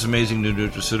get this amazing new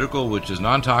nutraceutical, which is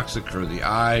non-toxic for the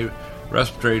eye,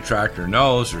 respiratory tract, or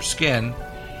nose, or skin,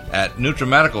 at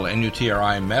NutriMedical,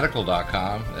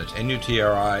 NutriMedical.com. That's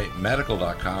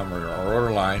NutriMedical.com, or our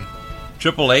order line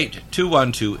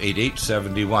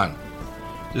 888-212-8871.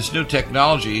 This new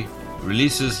technology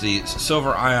releases the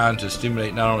silver ion to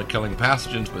stimulate not only killing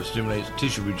pathogens, but stimulates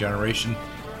tissue regeneration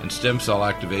and stem cell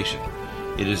activation.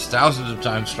 It is thousands of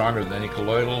times stronger than any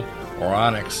colloidal or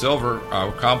onyx silver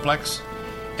complex,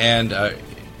 and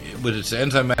with its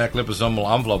enzymatic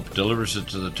liposomal envelope, delivers it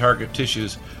to the target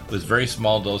tissues with very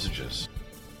small dosages.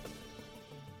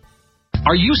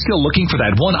 Are you still looking for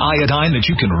that one iodine that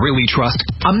you can really trust?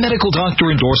 A medical doctor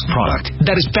endorsed product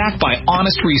that is backed by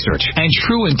honest research and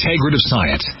true integrative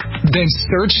science? Then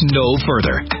search no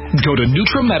further. Go to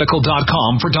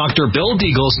NutriMedical.com for Dr. Bill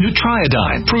Deagle's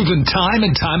Nutriodine, proven time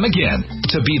and time again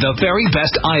to be the very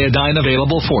best iodine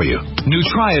available for you.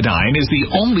 Nutriodine is the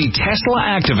only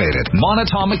Tesla-activated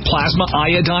monatomic plasma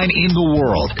iodine in the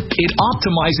world. It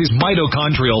optimizes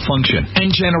mitochondrial function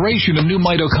and generation of new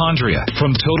mitochondria,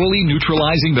 from totally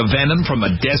neutralizing the venom from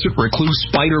a desert recluse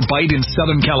spider bite in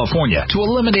Southern California to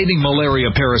eliminating malaria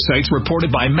parasites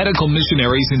reported by medical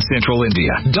missionaries in Central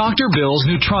India. Dr. Bill's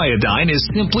Nutriodine is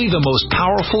simply the most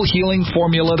powerful healing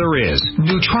formula there is.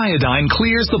 Nutriodine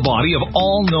clears the body of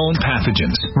all known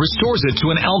pathogens, restores it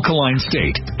to an alkaline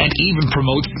state, and even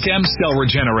promotes stem cell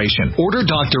regeneration. Order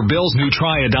Dr. Bill's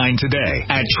Nutriodine today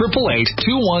at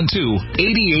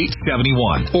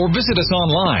 888-212-8871 or visit us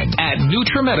online at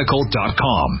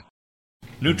NutriMedical.com.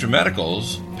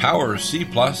 NutriMedical's Power C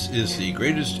Plus is the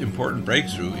greatest important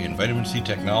breakthrough in vitamin C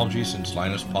technology since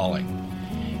Linus Pauling.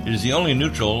 It is the only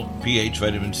neutral pH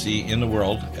vitamin C in the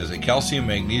world as a calcium,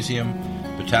 magnesium,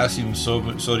 potassium,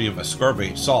 sodium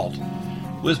ascorbate salt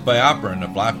with BioPerine, a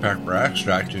black pepper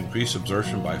extract, to increase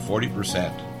absorption by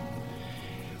 40%.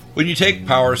 When you take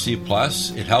Power C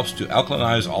Plus, it helps to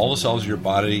alkalinize all the cells of your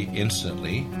body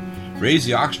instantly, raise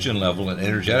the oxygen level and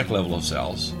energetic level of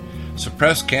cells,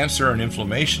 suppress cancer and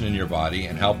inflammation in your body,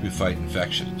 and help you fight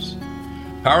infections.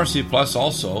 Power C Plus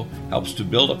also helps to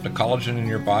build up the collagen in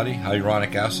your body,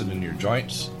 hyaluronic acid in your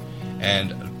joints,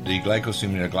 and the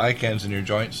glycosaminoglycans in your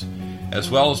joints, as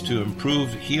well as to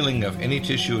improve healing of any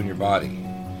tissue in your body.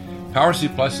 Power C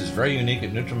Plus is very unique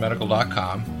at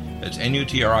NutriMedical.com. It's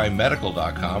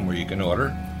NutriMedical.com where you can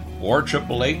order, or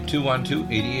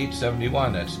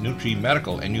 888-212-8871. That's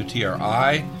NutriMedical,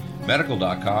 NUTRI,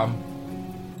 medical.com.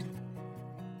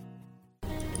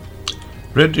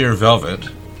 Red Deer Velvet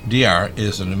DR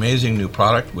is an amazing new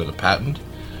product with a patent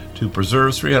to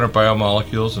preserve 300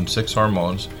 biomolecules and 6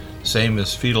 hormones, same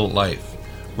as fetal life,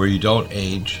 where you don't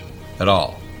age at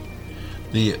all.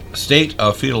 The state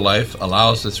of fetal life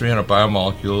allows the 300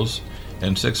 biomolecules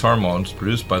and 6 hormones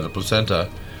produced by the placenta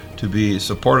to be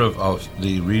supportive of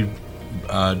the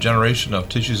regeneration of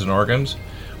tissues and organs,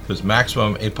 with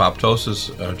maximum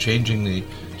apoptosis, changing the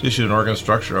tissue and organ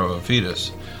structure of a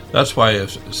fetus. That's why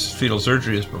if fetal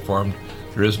surgery is performed,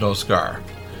 there is no scar.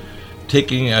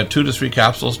 Taking 2 to 3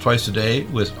 capsules twice a day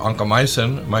with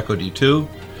oncomycin, myco-D2,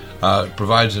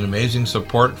 provides an amazing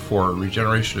support for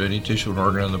regeneration of any tissue and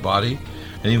organ in the body,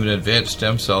 and even advanced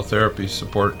stem cell therapy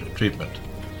support treatment.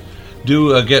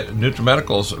 Do get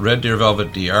NutriMedical's Red Deer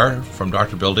Velvet DR from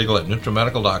Dr. Bill Deagle at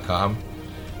NutriMedical.com,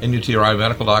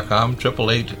 NUTRIMedical.com,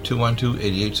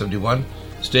 888-212-8871.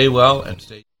 Stay well and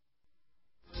stay...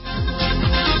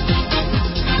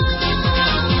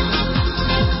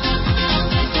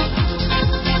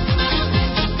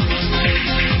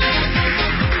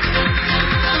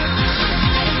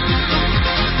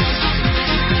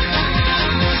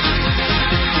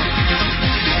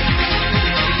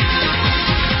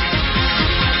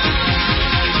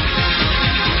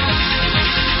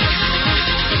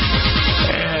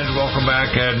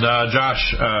 And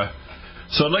Josh,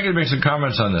 so I'd like you to make some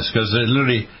comments on this, because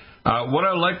literally, what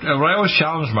I always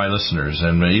challenge my listeners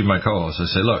and even my co-hosts, I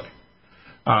say, look,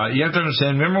 you have to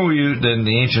understand. Remember, in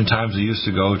the ancient times, they used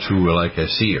to go to like a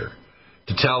seer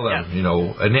to tell them,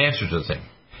 an answer to the thing.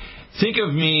 Think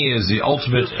of me as the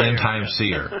ultimate end-time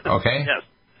seer, okay?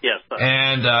 Yes.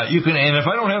 And and if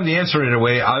I don't have the answer right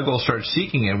away, I'll go start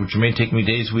seeking it, which may take me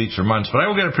days, weeks, or months, but I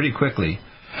will get it pretty quickly.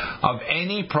 Of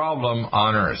any problem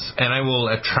on earth, and I will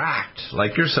attract,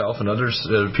 like yourself and other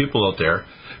people out there,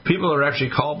 people that are actually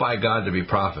called by God to be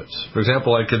prophets. For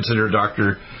example, I consider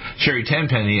Dr. Sherry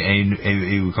Tenpenny a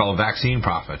we call a vaccine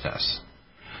prophetess.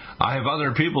 I have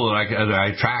other people that I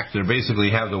attract that basically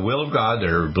have the will of God.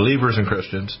 They're believers and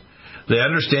Christians. They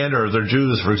understand, or they're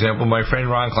Jews. For example, my friend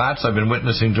Ron Klatz, I've been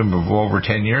witnessing to him for over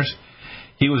 10 years.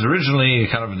 He was originally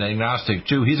kind of an agnostic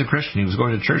Jew. He's a Christian. He was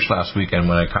going to church last weekend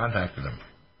when I contacted him.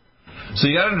 So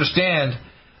you got to understand,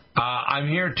 I'm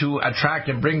here to attract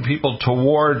and bring people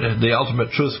toward the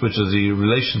ultimate truth, which is the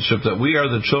relationship that we are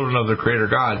the children of the Creator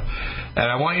God. And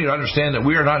I want you to understand that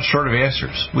we are not short of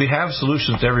answers. We have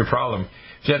solutions to every problem.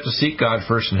 You have to seek God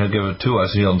first, and He'll give it to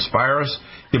us. He'll inspire us.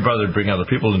 He'll probably bring other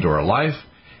people into our life.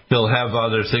 He'll have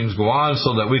other things go on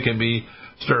so that we can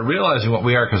start realizing what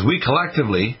we are, because we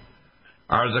collectively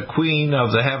are the queen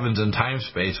of the heavens and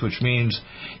time-space, which means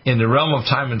in the realm of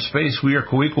time and space, we are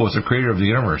co-equal with the Creator of the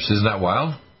universe. Isn't that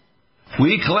wild?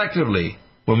 We collectively,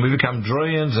 when we become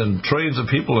trillions and trillions of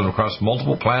people and across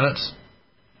multiple planets,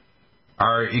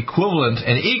 are equivalent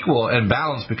and equal and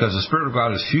balanced, because the Spirit of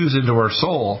God is fused into our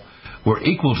soul. We're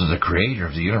equal to the Creator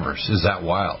of the universe. Is that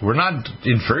wild? We're not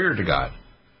inferior to God.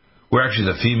 We're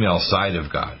actually the female side of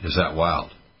God. Is that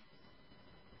wild?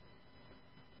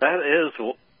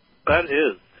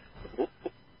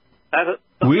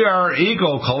 We are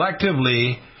equal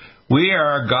collectively. We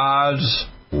are God's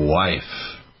wife.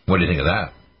 What do you think of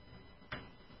that?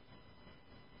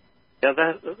 Yeah,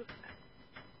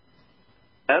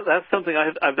 that's something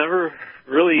I've never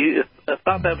really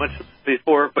thought that much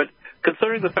before, but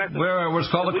considering the fact that we're what's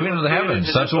called the Queen of the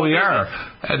Heavens, that's what we are.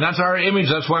 And that's our image.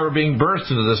 That's why we're being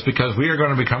birthed into this, because we are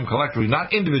going to become collectively,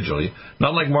 not individually,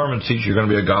 not like Mormons teach you're going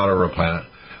to be a god or a planet.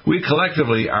 We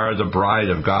collectively are the bride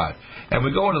of God. And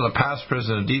we go into the past,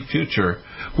 present, and deep future,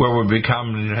 where we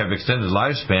have extended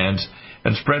lifespans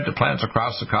and spread to planets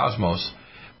across the cosmos.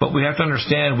 But we have to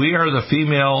understand, we are the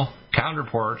female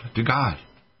counterpart to God.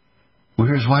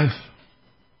 We're His wife.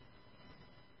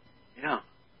 Yeah.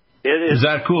 It is. Is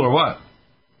that cool or what?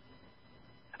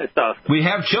 It's awesome. We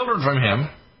have children from Him.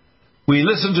 We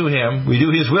listen to Him. We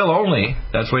do His will only.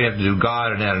 That's why you have to do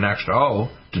God and add an extra O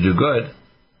to do good.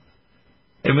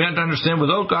 And we have to understand,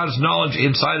 without God's knowledge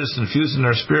inside us, infused in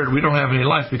our spirit, we don't have any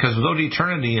life, because without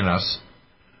eternity in us,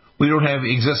 we don't have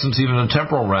existence even in the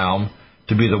temporal realm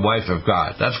to be the wife of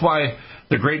God. That's why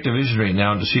the great division right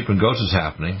now into sheep and goats is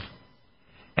happening.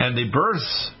 And the birth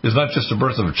is not just the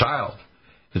birth of a child.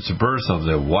 It's the birth of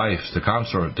the wife, the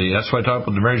consort. That's why I talk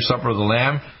about the marriage supper of the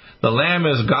Lamb. The Lamb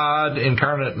is God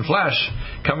incarnate in flesh,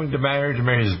 coming to marry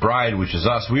his bride, which is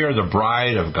us. We are the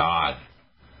bride of God.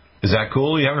 Is that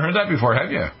cool? You haven't heard that before,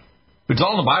 have you? It's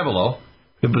all in the Bible, though.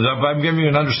 I'm giving you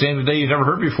an understanding today you've never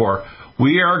heard before.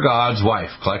 We are God's wife,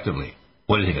 collectively.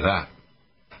 What do you think of that?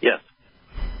 Yes.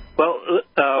 Well,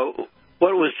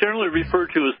 what was generally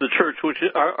referred to as the church, which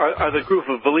are the group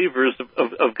of believers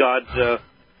of God,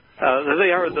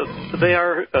 they are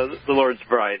the Lord's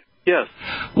bride. Yes.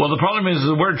 Well, the problem is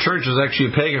the word church is actually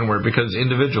a pagan word, because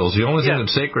individuals. The only thing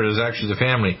that's sacred is actually the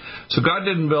family. So God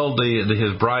didn't build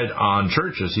his bride on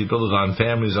churches. He built it on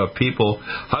families of people,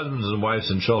 husbands and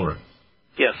wives and children.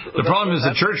 Yes. The problem is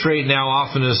the church right now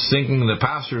often is thinking, the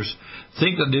pastors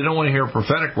think that they don't want to hear a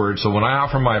prophetic word. So when I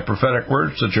offer my prophetic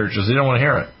words to churches, they don't want to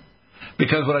hear it.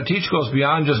 Because what I teach goes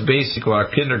beyond just basic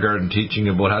kindergarten teaching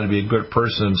about how to be a good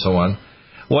person and so on.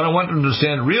 What I want them to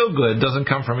understand, real good doesn't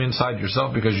come from inside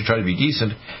yourself because you try to be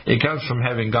decent. It comes from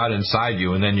having God inside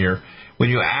you. And then when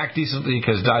you act decently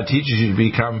because God teaches you to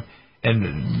become,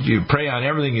 and you pray on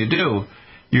everything you do,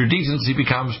 your decency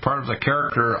becomes part of the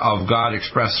character of God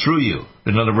expressed through you.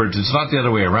 In other words, it's not the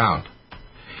other way around.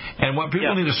 And what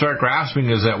people need to start grasping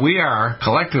is that we are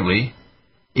collectively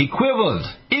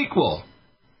equal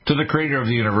to the creator of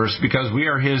the universe, because we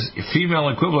are his female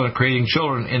equivalent, creating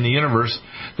children in the universe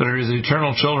that are his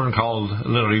eternal children, called,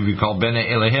 literally we call Bene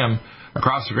Elohim,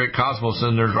 across the great cosmos.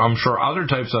 And there's, I'm sure, other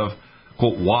types of,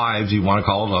 quote, wives, you want to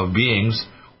call it, of beings,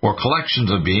 or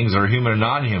collections of beings that are human and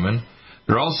non-human.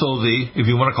 They're also the, if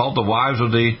you want to call it, the wives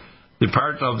of the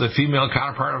part of the female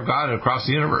counterpart of God across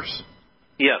the universe.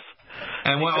 Yes.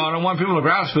 And what I want people to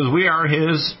grasp is we are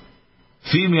his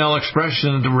female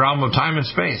expression in the realm of time and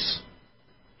space.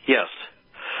 Yes.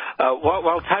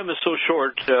 While time is so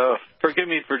short, forgive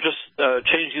me for just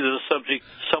changing the subject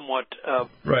somewhat.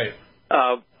 Right.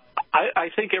 I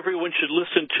think everyone should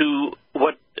listen to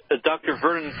what Dr.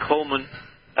 Vernon Coleman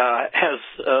has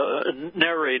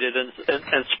narrated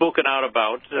and spoken out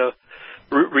about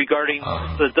regarding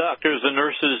the doctors and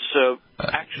nurses'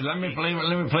 actions. Let me play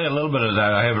a little bit of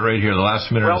that. I have it right here, the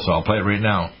last minute or so. I'll play it right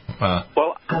now.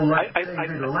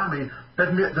 David Lammy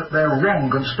admit that they're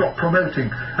wrong and stop promoting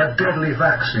a deadly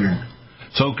vaccine.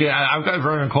 So I've got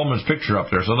Vernon Coleman's picture up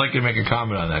there, so I'd like you to make a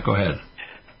comment on that. Go ahead.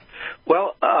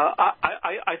 Well,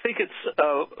 I think it's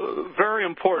very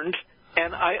important,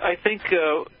 and I think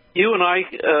you and I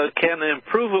can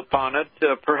improve upon it,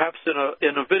 perhaps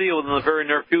in a video in the very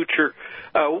near future.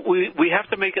 We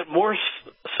have to make it more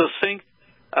succinct,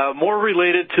 more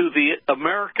related to the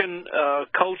American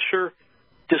culture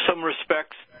to some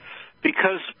respects,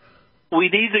 because we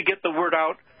need to get the word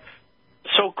out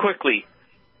so quickly.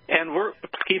 And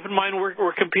keep in mind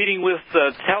we're competing with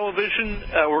television,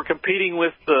 we're competing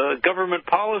with government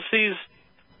policies,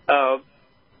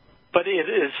 but it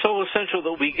is so essential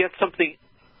that we get something.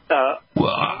 Well,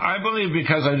 I believe,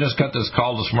 because I just got this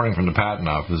call this morning from the patent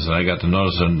office, and I got the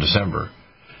notice in December,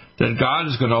 that God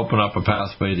is going to open up a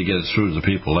pathway to get it through to the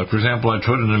people. Like, for example, I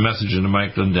put in a message into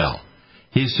Mike Lindell.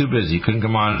 He's too busy, couldn't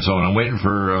come on, and so on. I'm waiting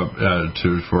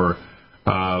for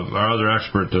our other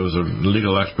expert. There was a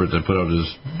legal expert that put out his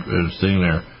thing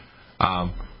there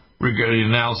regarding the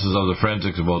analysis of the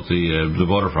forensics about the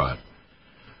voter fraud.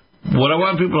 What I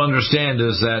want people to understand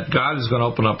is that God is going to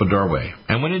open up a doorway.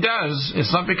 And when he does, it's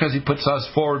not because he puts us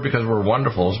forward because we're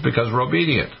wonderful. It's because we're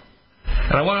obedient.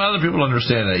 And I want other people to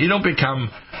understand that. You don't become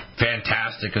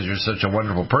fantastic because you're such a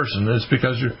wonderful person. It's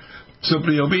because you're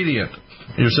simply obedient.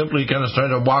 You're simply kind of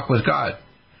starting to walk with God.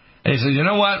 And he says, you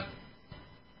know what?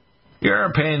 You're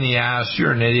a pain in the ass.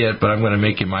 You're an idiot, but I'm going to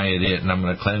make you my idiot, and I'm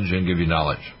going to cleanse you and give you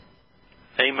knowledge.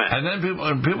 Amen. And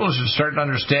then people should start to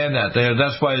understand that.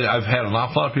 That's why I've had an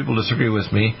awful lot of people disagree with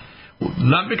me.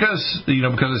 Not because I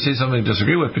say something to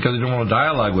disagree with, because they don't want to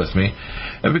dialogue with me,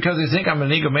 and because they think I'm an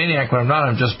egomaniac when I'm not.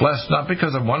 I'm just blessed, not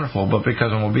because I'm wonderful, but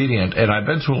because I'm obedient, and I've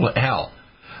been through hell.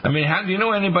 I mean, do you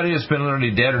know anybody that's been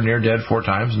literally dead or near dead 4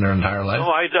 times in their entire life?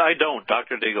 No, I don't,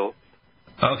 Dr. Deagle.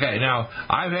 Okay, now,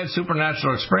 I've had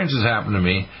supernatural experiences happen to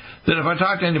me that if I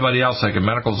talk to anybody else, like in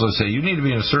medicals, they'll say, you need to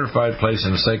be in a certified place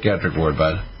in a psychiatric ward,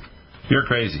 bud. You're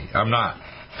crazy. I'm not.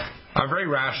 I'm very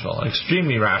rational,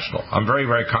 extremely rational. I'm very,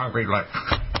 very concrete, like,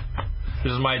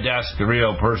 this is my desk, the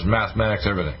real person, mathematics,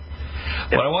 everything.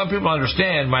 What I want people to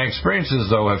understand, my experiences,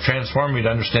 though, have transformed me to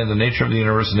understand the nature of the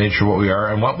universe, the nature of what we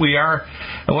are, and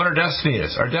what our destiny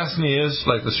is. Our destiny is,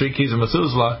 like the 3 keys of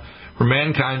Methuselah, for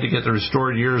mankind to get the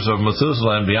restored years of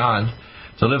Methuselah and beyond,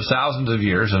 to live thousands of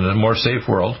years in a more safe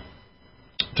world,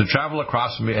 to travel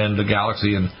across the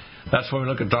galaxy, and that's when we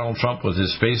look at Donald Trump with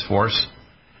his Space Force.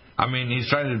 I mean, he's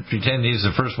trying to pretend he's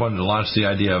the first one to launch the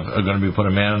idea of going to be put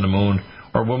a man on the moon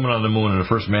or a woman on the moon and the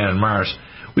first man on Mars.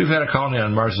 We've had a colony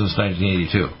on Mars since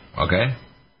 1982, okay?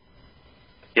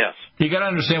 Yes. You got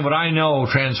to understand what I know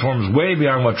transforms way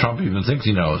beyond what Trump even thinks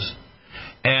he knows.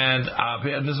 And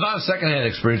it's not a second-hand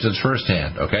experience, it's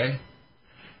first-hand, okay?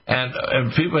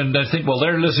 And people they think, well,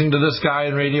 they're listening to this guy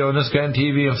on radio and this guy on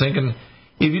TV. I'm thinking,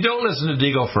 if you don't listen to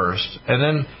Deagle first, and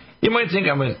then you might think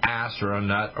I'm an ass or a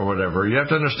nut or whatever, you have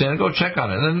to understand, go check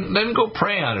on it, and then go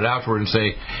pray on it afterward and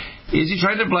say, is he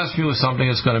trying to bless me with something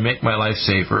that's going to make my life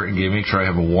safer and make sure I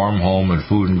have a warm home and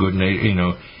food and good,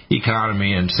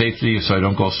 economy and safety so I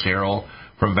don't go sterile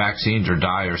from vaccines or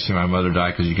die or see my mother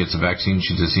die because she gets a vaccine,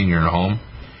 she's a senior in a home.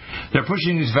 They're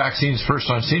pushing these vaccines first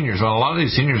on seniors. Well, a lot of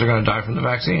these seniors are going to die from the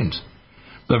vaccines.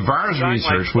 The VAERS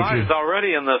research, which is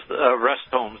already in the rest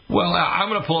homes. Well, I'm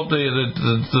going to pull up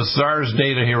the SARS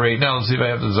data here right now. Let's see if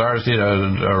I have the SARS data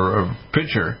or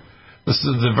picture.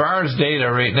 The VAERS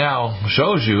data right now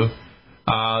shows you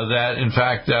that, in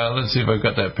fact, let's see if I've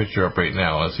got that picture up right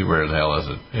now. Let's see where the hell is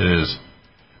it. It is.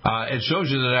 It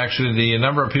shows you that actually the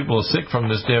number of people sick from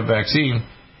this damn vaccine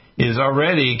is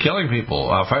already killing people.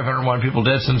 501 people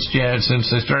dead since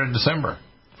they started December.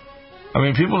 I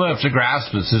mean, people have to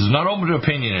grasp this. This is not open to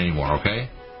opinion anymore, okay?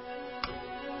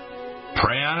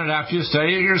 Pray on it after you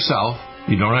study it yourself.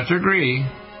 You don't have to agree.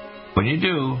 When you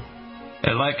do,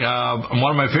 and like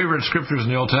one of my favorite scriptures in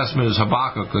the Old Testament is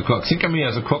Habakkuk the cook. Think of me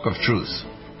as a cook of truth,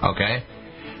 okay?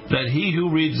 That he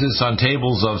who reads this on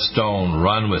tables of stone,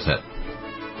 run with it.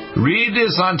 Read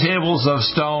this on tables of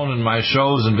stone in my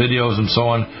shows and videos and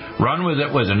so on. Run with it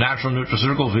with the natural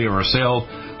nutraceuticals we have for sale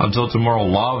until tomorrow.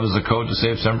 Love is the code to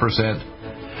save 7%.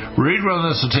 Read on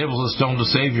this on tables of stone to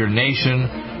save your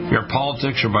nation, your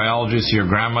politics, your biology, so your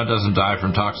grandma doesn't die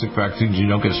from toxic vaccines, you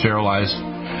don't get sterilized.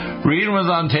 Read with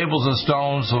on tables of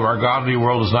stone so our godly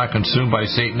world is not consumed by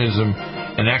Satanism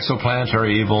and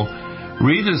exoplanetary evil.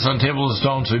 Read this on tables of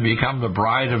stone so we become the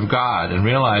bride of God and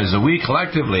realize that we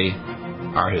collectively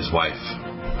are his wife.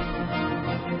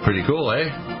 Pretty cool, eh?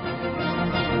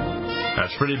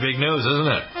 That's pretty big news, isn't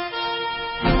it?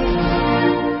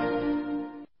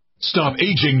 Stop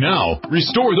aging now.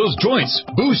 Restore those joints.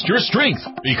 Boost your strength.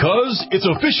 Because it's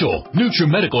official.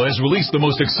 NutriMedical has released the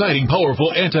most exciting,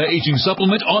 powerful anti-aging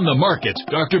supplement on the market.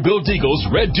 Dr. Bill Deagle's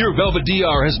Red Deer Velvet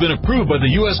DR has been approved by the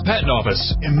U.S. Patent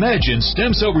Office. Imagine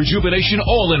stem cell rejuvenation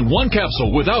all in one capsule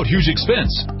without huge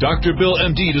expense. Dr. Bill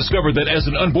MD discovered that as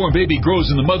an unborn baby grows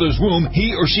in the mother's womb,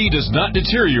 he or she does not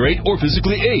deteriorate or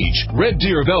physically age. Red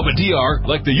Deer Velvet DR,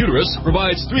 like the uterus,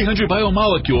 provides 300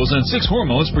 biomolecules and 6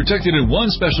 hormones protected in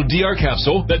one special DR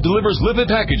capsule that delivers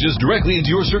lipid packages directly into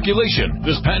your circulation.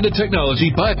 This patented technology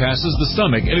bypasses the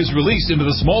stomach and is released into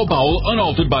the small bowel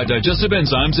unaltered by digestive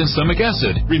enzymes and stomach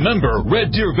acid. Remember,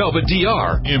 Red Deer Velvet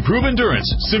DR. Improve endurance,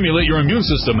 stimulate your immune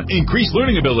system, increase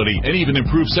learning ability, and even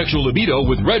improve sexual libido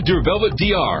with Red Deer Velvet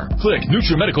DR. Click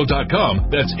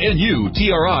NutriMedical.com, that's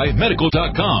NUTRI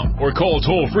Medical.com, or call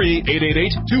toll-free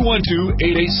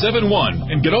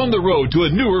 888-212-8871 and get on the road to a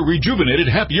newer,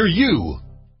 rejuvenated, happier you.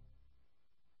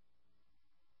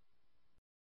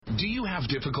 Do you have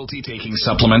difficulty taking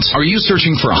supplements? Are you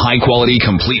searching for a high-quality,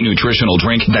 complete nutritional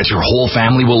drink that your whole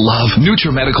family will love?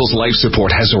 NutriMedical's Life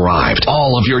Support has arrived.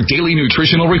 All of your daily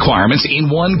nutritional requirements in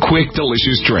one quick,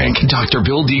 delicious drink. Dr.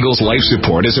 Bill Deagle's Life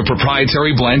Support is a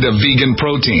proprietary blend of vegan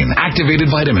protein, activated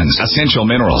vitamins, essential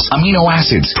minerals, amino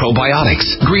acids,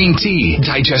 probiotics, green tea,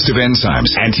 digestive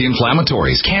enzymes,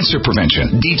 anti-inflammatories, cancer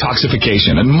prevention,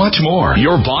 detoxification, and much more.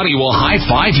 Your body will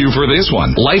high-five you for this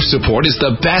one. Life Support is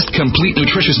the best complete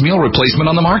nutritious meal replacement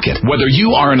on the market. Whether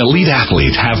you are an elite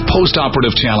athlete, have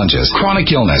post-operative challenges,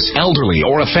 chronic illness, elderly,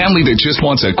 or a family that just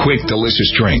wants a quick, delicious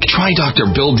drink, try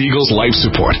Dr. Bill Deagle's Life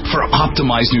Support for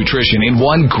optimized nutrition in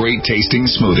one great-tasting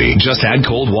smoothie. Just add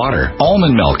cold water,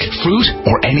 almond milk, fruit,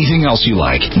 or anything else you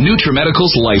like.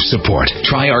 NutriMedical's Life Support.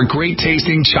 Try our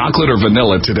great-tasting chocolate or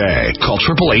vanilla today. Call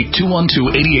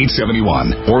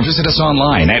 888-212-8871 or visit us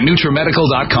online at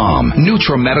NutriMedical.com.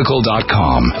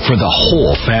 NutriMedical.com for the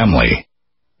whole family.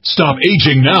 Stop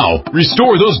aging now.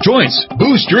 Restore those joints.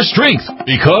 Boost your strength.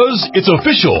 Because it's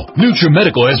official.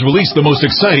 NutriMedical has released the most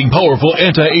exciting, powerful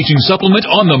anti-aging supplement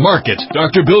on the market.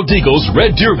 Dr. Bill Deagle's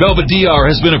Red Deer Velvet DR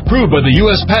has been approved by the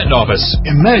U.S. Patent Office.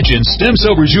 Imagine stem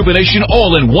cell rejuvenation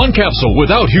all in one capsule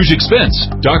without huge expense.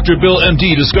 Dr. Bill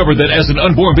MD discovered that as an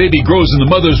unborn baby grows in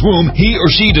the mother's womb, he or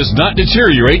she does not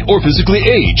deteriorate or physically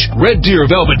age. Red Deer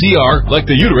Velvet DR, like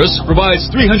the uterus, provides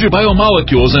 300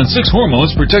 biomolecules and 6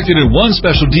 hormones protected in one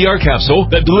special DR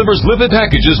capsule that delivers lipid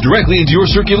packages directly into your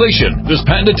circulation. This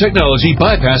patented technology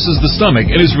bypasses the stomach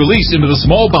and is released into the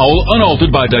small bowel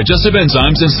unaltered by digestive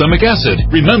enzymes and stomach acid.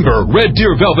 Remember, Red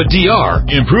Deer Velvet DR.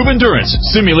 Improve endurance,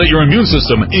 stimulate your immune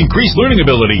system, increase learning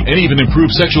ability, and even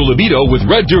improve sexual libido with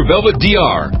Red Deer Velvet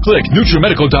DR. Click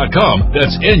NutriMedical.com,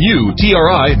 that's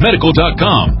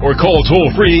NutriMedical.com, or call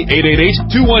toll-free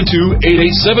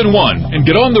 888-212-8871 and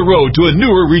get on the road to a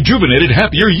newer, rejuvenated,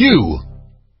 happier you.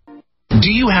 Do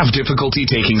you have difficulty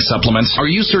taking supplements? Are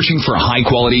you searching for a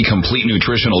high-quality, complete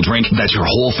nutritional drink that your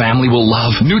whole family will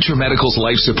love? NutriMedical's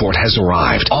Life Support has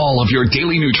arrived. All of your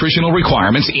daily nutritional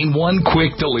requirements in one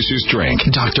quick, delicious drink.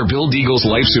 Dr. Bill Deagle's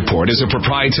Life Support is a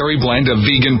proprietary blend of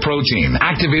vegan protein,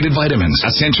 activated vitamins,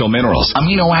 essential minerals,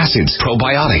 amino acids,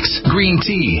 probiotics, green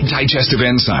tea, digestive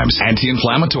enzymes,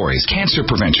 anti-inflammatories, cancer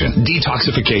prevention,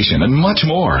 detoxification, and much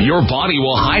more. Your body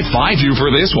will high-five you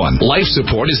for this one. Life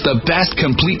Support is the best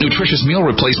complete nutritious meal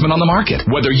replacement on the market.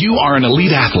 Whether you are an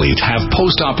elite athlete, have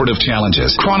post-operative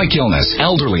challenges, chronic illness,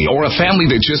 elderly, or a family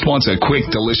that just wants a quick,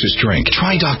 delicious drink,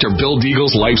 try Dr. Bill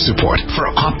Deagle's Life Support for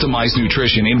optimized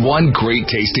nutrition in one great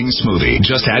tasting smoothie.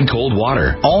 Just add cold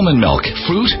water, almond milk,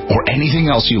 fruit, or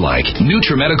anything else you like.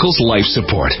 NutriMedical's Life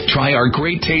Support. Try our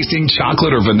great tasting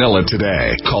chocolate or vanilla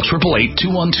today. Call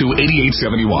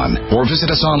 888-212-8871 or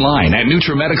visit us online at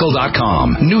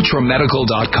NutriMedical.com.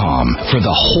 NutriMedical.com for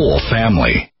the whole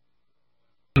family.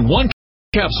 One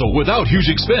capsule without huge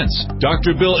expense.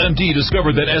 Dr. Bill MD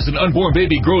discovered that as an unborn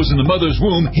baby grows in the mother's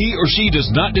womb, he or she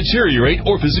does not deteriorate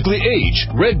or physically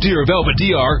age. Red Deer Velvet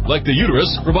DR, like the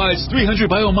uterus, provides 300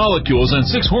 biomolecules and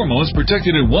 6 hormones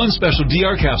protected in one special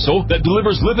DR capsule that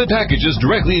delivers lipid packages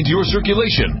directly into your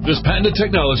circulation. This patented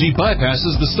technology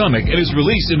bypasses the stomach and is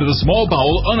released into the small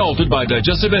bowel unaltered by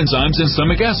digestive enzymes and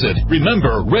stomach acid.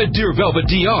 Remember, Red Deer Velvet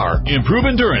DR. Improve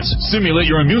endurance, stimulate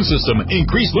your immune system,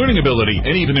 increase learning ability,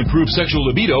 and even improve sexual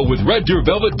libido with Red Deer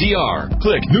Velvet DR.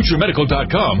 Click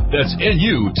NutriMedical.com, that's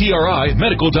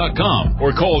NutriMedical.com,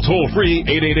 or call toll-free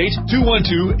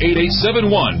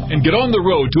 888-212-8871 and get on the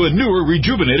road to a newer,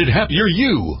 rejuvenated, happier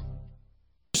you.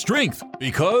 Strength,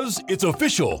 because it's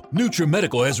official.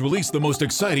 NutriMedical has released the most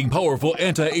exciting, powerful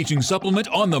anti-aging supplement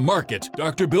on the market.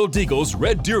 Dr. Bill Deagle's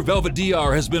Red Deer Velvet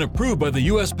DR has been approved by the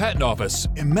U.S. Patent Office.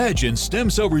 Imagine stem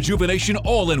cell rejuvenation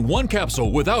all in one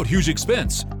capsule without huge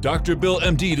expense. Dr. Bill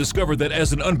MD discovered that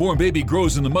as an unborn baby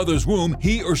grows in the mother's womb,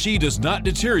 he or she does not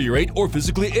deteriorate or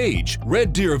physically age.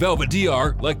 Red Deer Velvet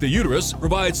DR, like the uterus,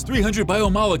 provides 300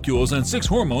 biomolecules and 6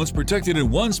 hormones protected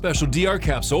in one special DR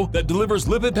capsule that delivers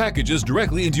lipid packages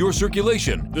directly into your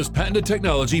circulation. This patented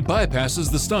technology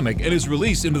bypasses the stomach and is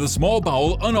released into the small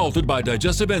bowel unaltered by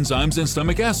digestive enzymes and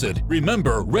stomach acid.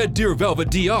 Remember, Red Deer Velvet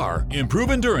DR.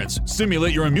 Improve endurance,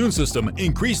 stimulate your immune system,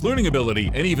 increase learning ability,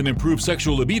 and even improve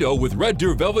sexual libido with Red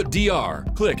Deer Velvet DR.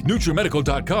 Click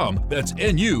NutriMedical.com, that's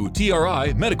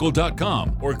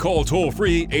NutriMedical.com, or call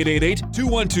toll-free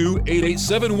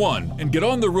 888-212-8871 and get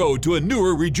on the road to a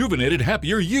newer, rejuvenated,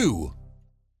 happier you.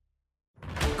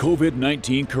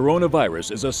 COVID-19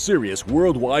 coronavirus is a serious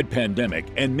worldwide pandemic,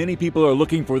 and many people are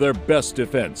looking for their best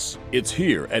defense. It's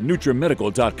here at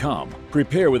NutriMedical.com.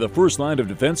 Prepare with a first line of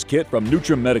defense kit from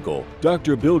NutriMedical.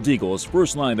 Dr. Bill Deagle's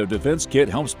first line of defense kit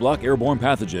helps block airborne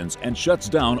pathogens and shuts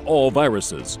down all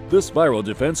viruses. This viral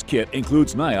defense kit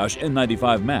includes NIOSH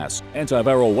N95 mask,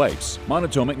 antiviral wipes,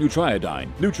 monatomic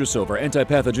nutriodine, Nutrisilver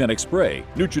antipathogenic spray,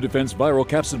 NutriDefense viral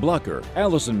capsid blocker,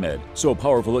 Allison Med, so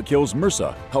powerful it kills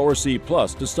MRSA, Power C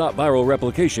Plus to stop viral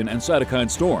replication and cytokine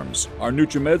storms. Our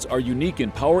NutriMeds are unique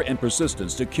in power and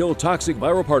persistence to kill toxic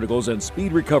viral particles and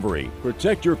speed recovery.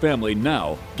 Protect your family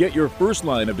now. Get your first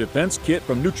line of defense kit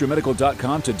from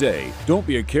NutriMedical.com today. Don't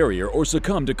be a carrier or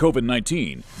succumb to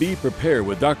COVID-19. Be prepared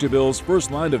with Dr. Bill's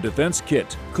first line of defense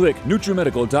kit. Click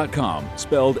NutriMedical.com,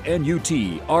 spelled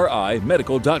N-U-T-R-I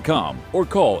Medical.com, or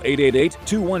call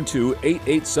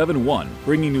 888-212-8871,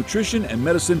 bringing nutrition and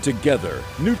medicine together.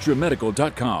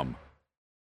 NutriMedical.com.